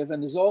associative,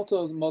 and there's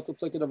also a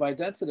multiplicative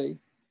identity.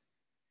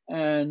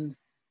 And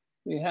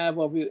we have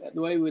the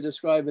way we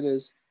describe it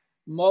is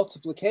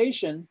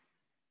multiplication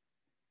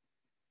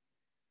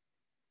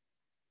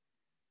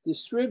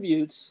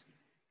distributes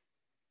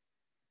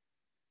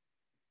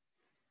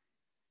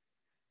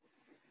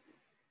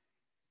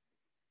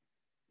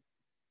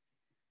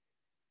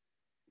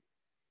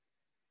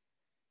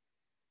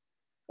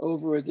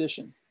over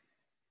addition.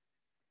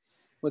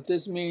 What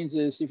this means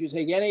is if you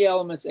take any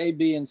elements A,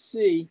 B, and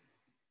C,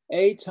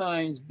 A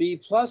times B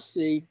plus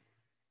C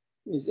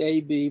is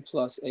AB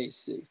plus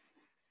AC.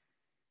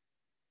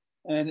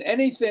 And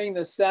anything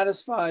that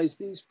satisfies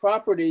these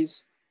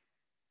properties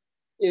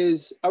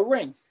is a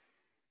ring.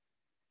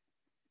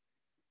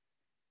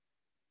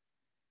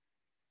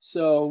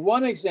 So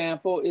one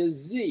example is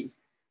Z,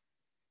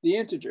 the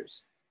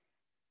integers,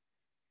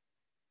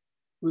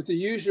 with the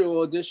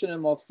usual addition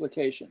and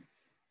multiplication.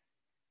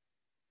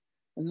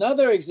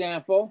 Another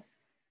example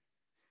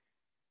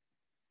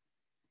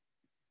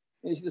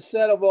is the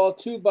set of all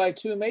 2 by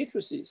 2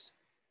 matrices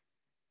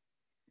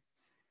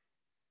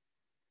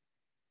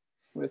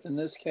with, in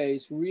this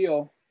case,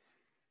 real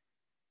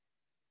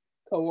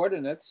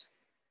coordinates.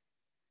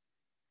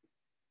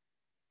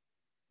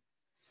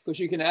 Because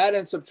you can add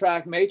and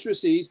subtract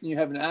matrices and you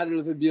have an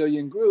additive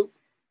abelian group.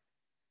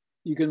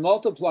 You can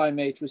multiply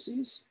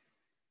matrices.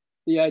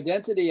 The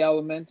identity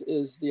element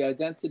is the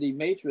identity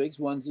matrix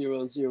 1,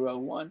 0, 0,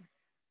 1,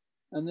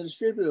 and the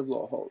distributive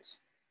law holds.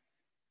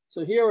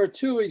 So here are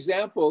 2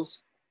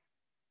 examples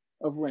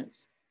of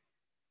rings.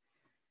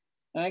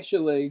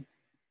 Actually,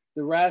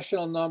 the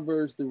rational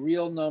numbers, the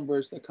real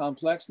numbers, the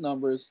complex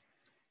numbers,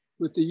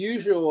 with the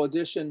usual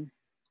addition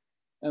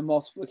and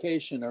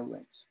multiplication are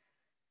rings.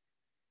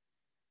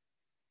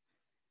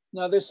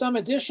 Now, there's some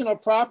additional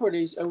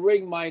properties a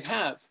ring might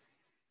have.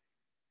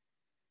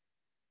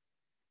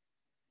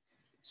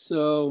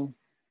 So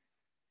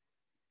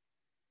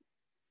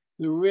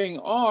the ring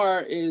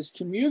R is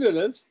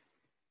commutative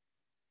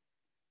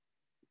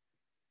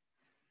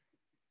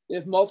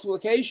if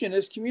multiplication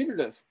is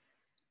commutative.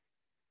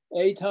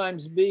 A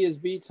times B is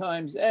B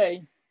times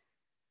A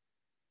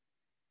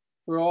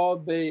for all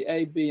B,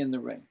 A, B in the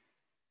ring.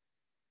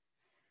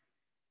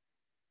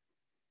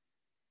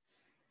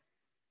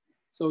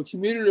 So a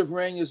commutative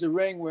ring is a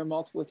ring where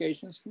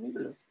multiplication is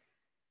commutative.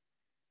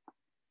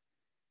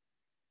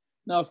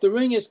 Now, if the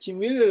ring is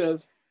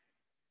commutative,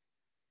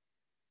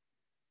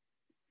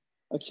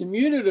 a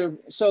commutative,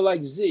 so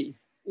like Z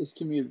is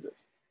commutative.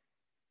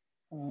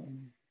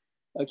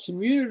 A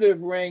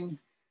commutative ring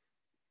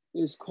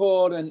is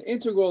called an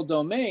integral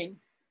domain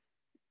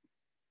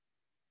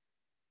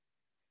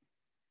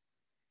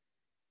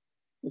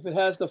if it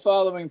has the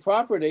following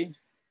property,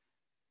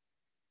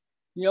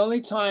 the only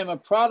time a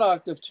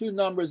product of two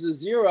numbers is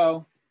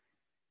zero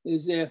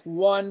is if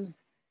one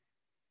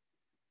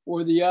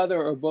or the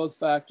other or both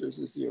factors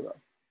is zero.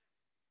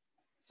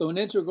 So an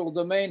integral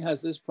domain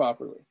has this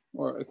property,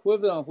 or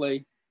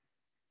equivalently,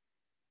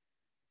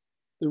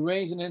 the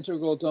ring's an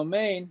integral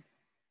domain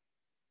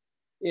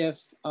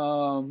if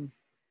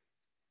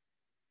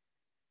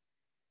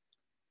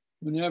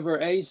whenever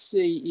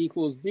AC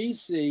equals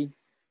BC,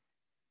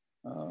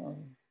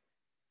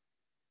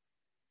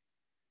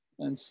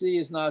 and C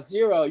is not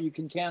zero, you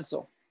can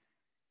cancel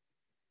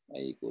A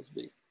equals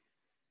B.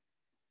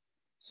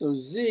 So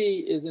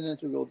Z is an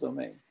integral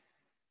domain.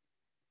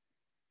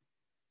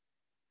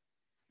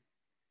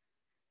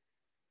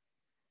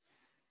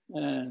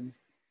 And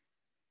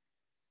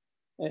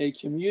a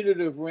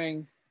commutative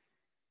ring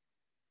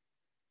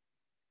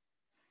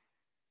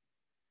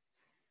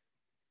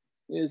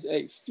is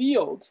a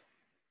field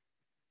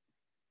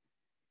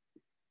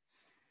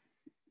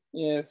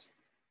if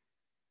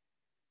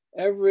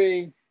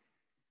every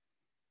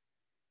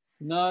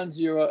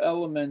non-zero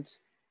element,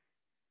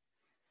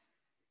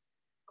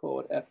 call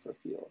it F for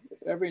field, if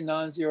every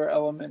non-zero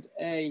element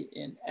A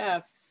in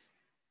F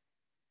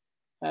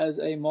has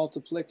a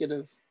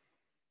multiplicative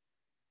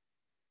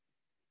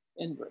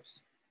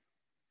inverse.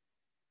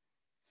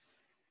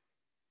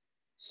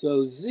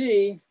 So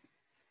Z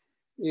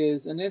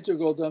is an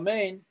integral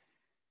domain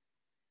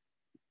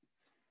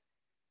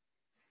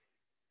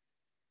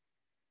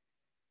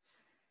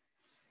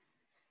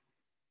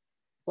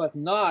but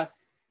not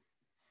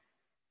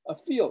a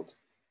field.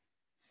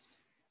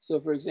 So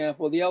for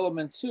example, the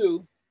element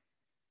 2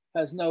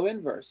 has no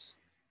inverse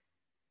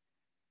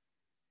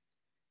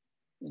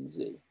in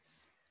Z.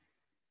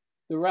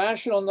 The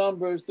rational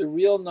numbers, the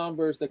real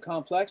numbers, the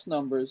complex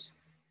numbers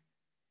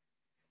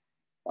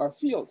are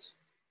fields.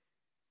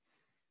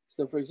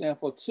 So for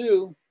example,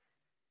 2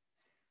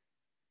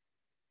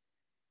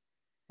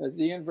 has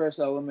the inverse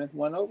element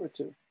 1 over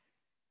 2.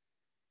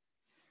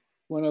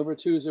 1 over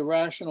 2 is a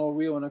rational,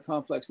 real, and a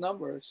complex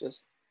number. It's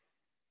just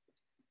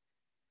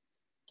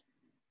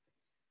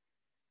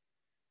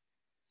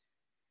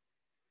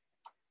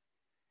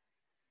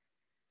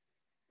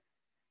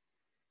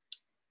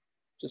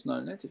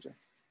not an integer.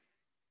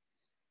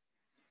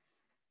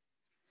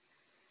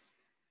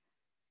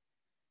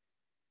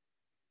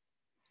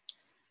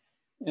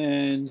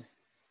 And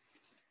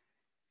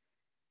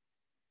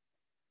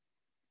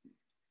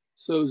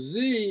so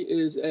Z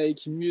is a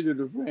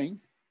commutative ring.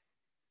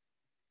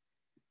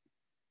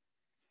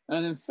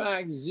 And in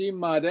fact, Z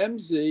mod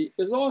MZ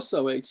is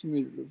also a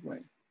commutative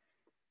ring.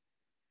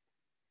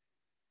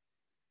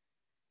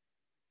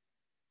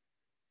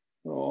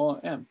 For all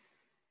M.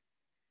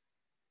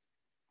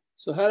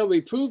 So how do we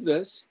prove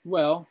this?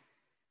 Well,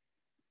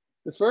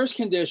 the first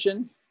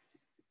condition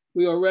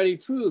we already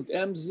proved.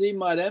 MZ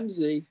mod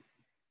MZ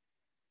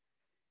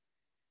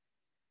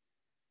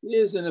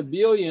is an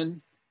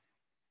abelian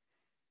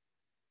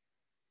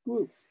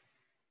group.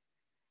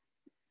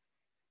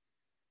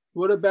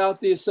 What about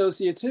the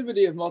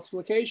associativity of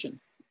multiplication?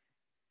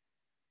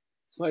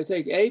 So I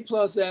take A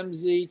plus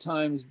MZ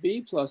times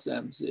B plus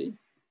MZ,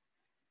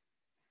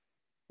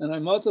 and I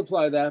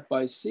multiply that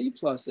by C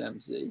plus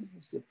MZ.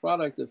 It's the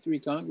product of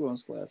three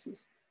congruence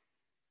classes.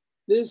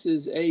 This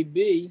is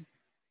AB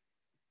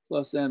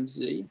plus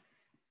MZ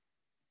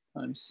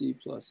times C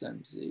plus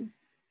MZ.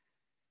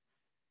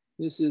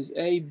 This is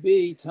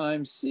AB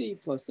times C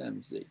plus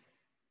MZ.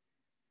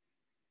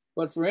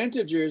 But for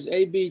integers,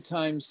 AB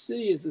times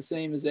C is the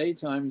same as A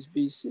times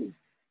BC.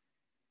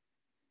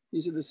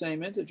 These are the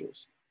same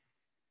integers.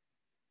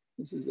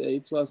 This is A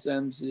plus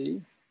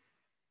MZ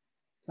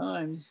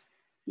times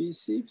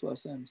BC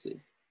plus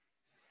MZ.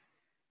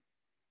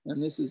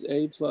 And this is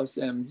A plus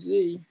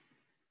MZ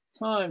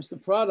times the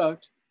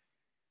product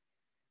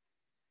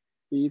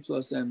B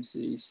plus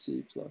MC,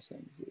 C plus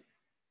MZ.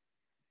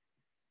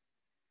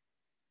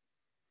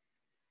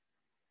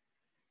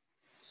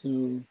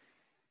 So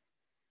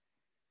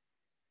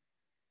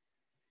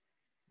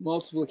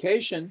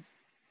multiplication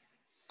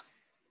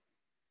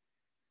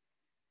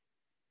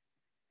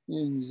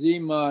in Z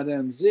mod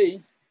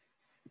MZ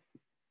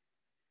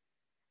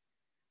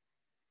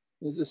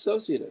is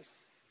associative.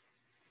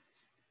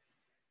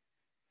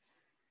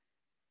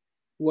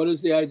 What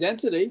is the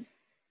identity?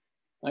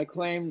 I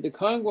claim the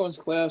congruence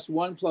class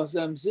 1 plus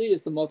MZ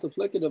is the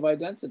multiplicative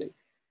identity.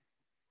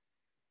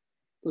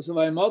 Because if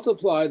I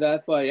multiply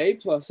that by A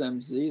plus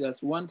MZ,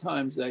 that's 1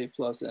 times A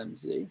plus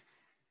MZ,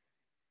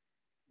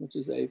 which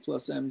is A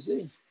plus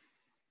MZ.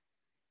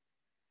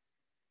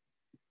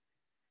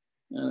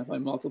 And if I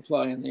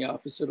multiply in the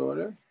opposite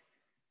order,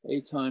 A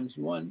times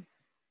 1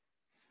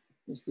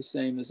 is the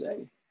same as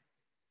A.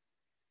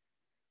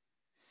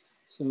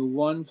 So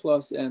 1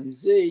 plus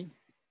MZ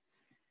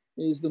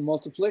is the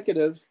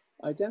multiplicative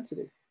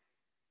identity.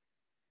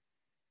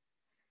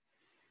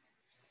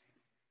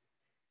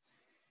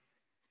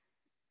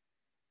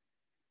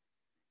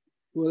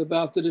 What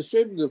about the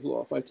distributive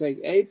law? If I take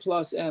A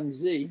plus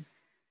MZ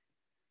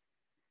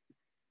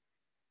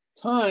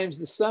times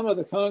the sum of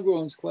the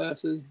congruence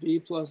classes B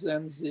plus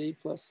MZ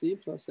plus C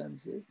plus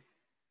MZ.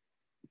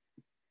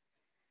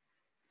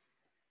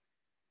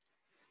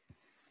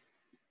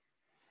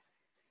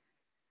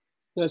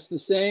 That's the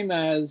same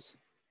as,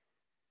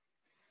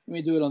 let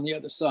me do it on the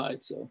other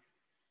side so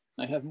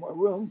I have more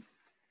room.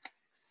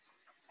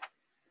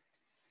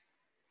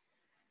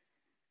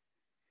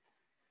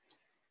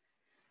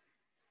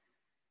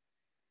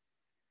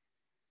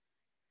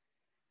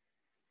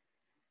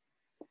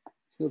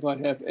 So if I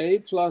have A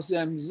plus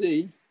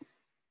MZ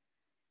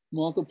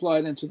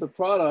multiplied into the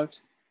product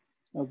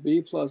of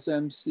B plus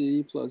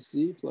MC plus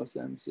Z plus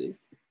MC,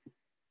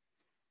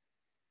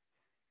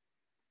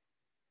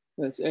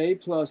 that's A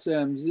plus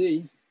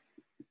MZ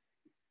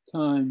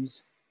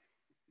times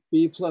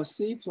B plus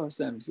C plus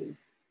MZ.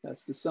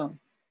 That's the sum.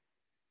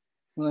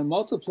 When I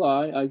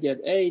multiply, I get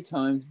A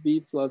times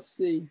B plus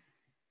C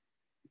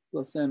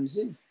plus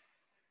MZ,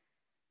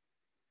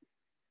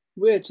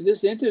 which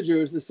this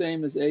integer is the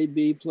same as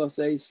AB plus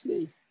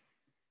AC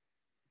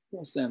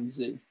plus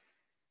MZ.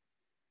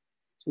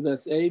 So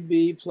that's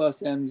AB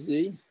plus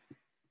MZ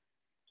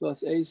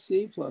plus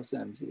AC plus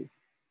MZ,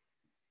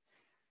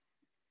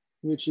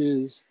 which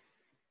is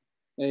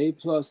A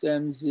plus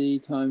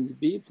MZ times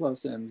B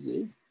plus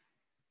MZ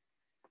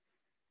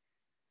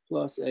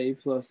plus A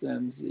plus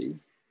MZ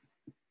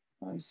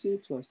times C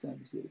plus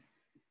MZ.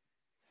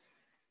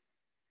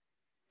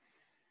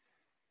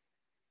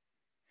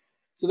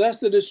 So that's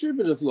the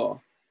distributive law.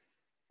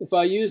 If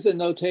I use the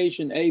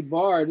notation A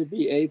bar to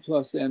be A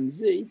plus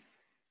MZ,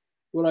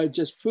 what I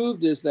just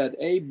proved is that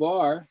A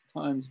bar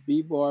times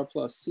B bar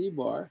plus C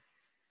bar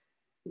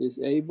is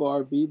A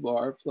bar B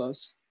bar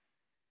plus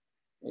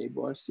A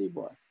bar C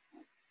bar.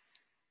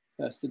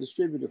 That's the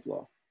distributive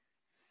law.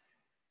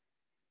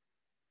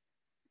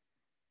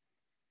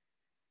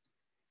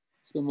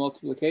 So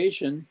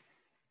multiplication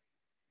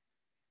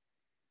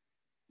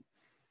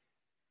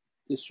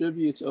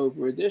distributes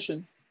over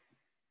addition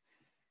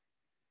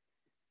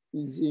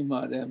in Z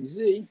mod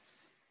MZ.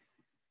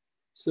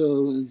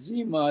 So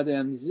Z mod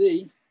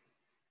MZ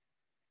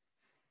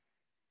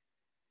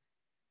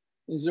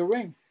is a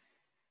ring.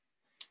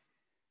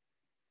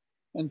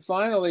 And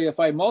finally, if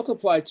I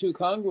multiply two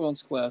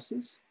congruence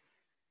classes,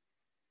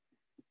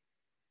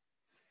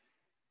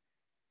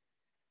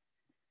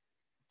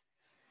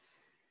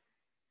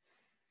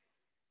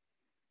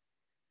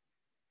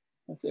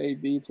 that's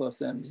AB plus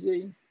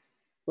MZ.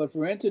 But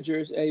for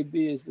integers,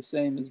 AB is the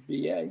same as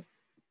BA.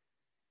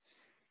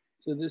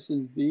 So this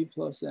is B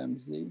plus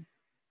MZ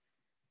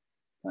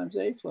times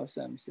A plus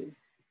MC.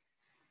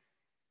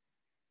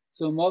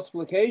 So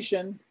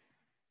multiplication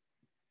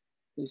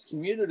is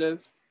commutative,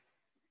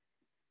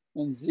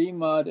 and Z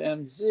mod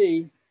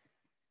MZ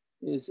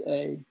is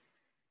a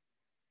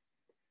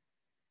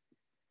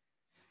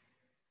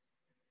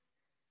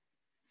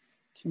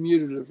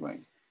commutative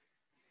ring.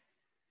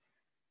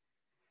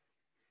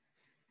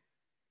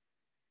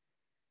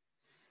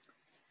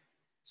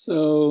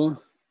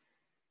 So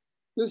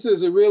this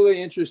is a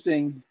really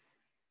interesting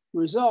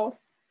result,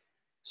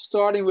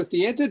 starting with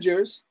the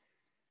integers,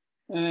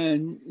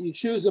 and you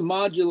choose a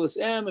modulus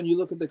M and you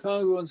look at the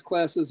congruence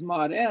classes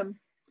mod M.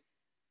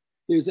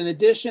 There's an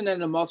addition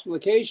and a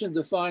multiplication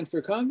defined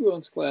for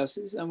congruence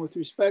classes, and with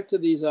respect to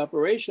these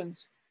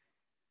operations,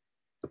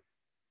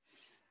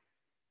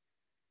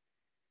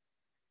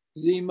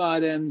 Z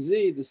mod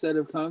MZ, the set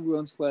of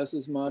congruence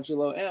classes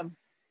modulo M,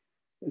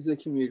 is a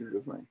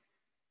commutative ring.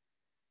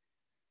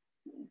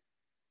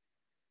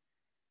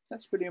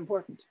 That's pretty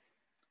important.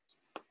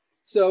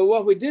 So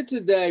what we did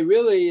today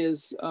really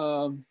is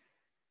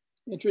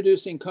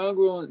introducing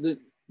the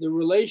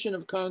relation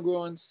of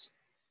congruence,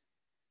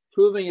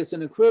 proving it's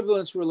an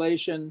equivalence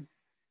relation.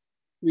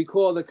 We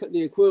call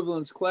the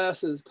equivalence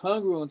classes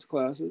congruence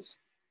classes.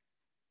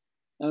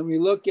 And we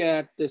look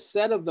at the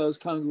set of those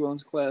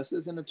congruence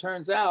classes, and it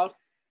turns out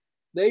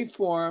they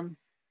form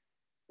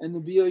an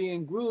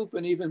abelian group,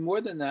 and even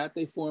more than that,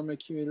 they form a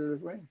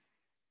commutative ring.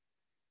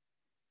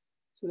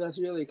 So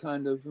that's really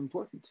kind of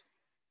important.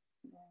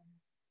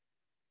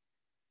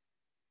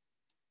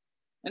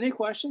 Any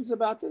questions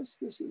about this?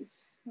 This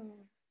is,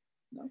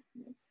 no?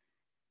 Yes.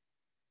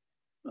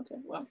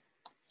 Okay, well.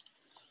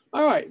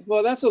 All right,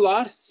 well, that's a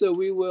lot. So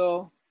we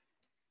will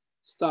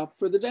stop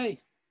for the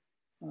day.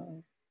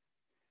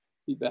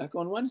 Be back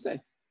on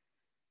Wednesday.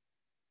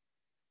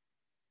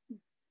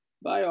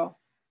 Bye, all.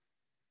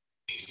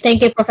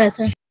 Thank you,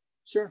 Professor.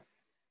 Sure.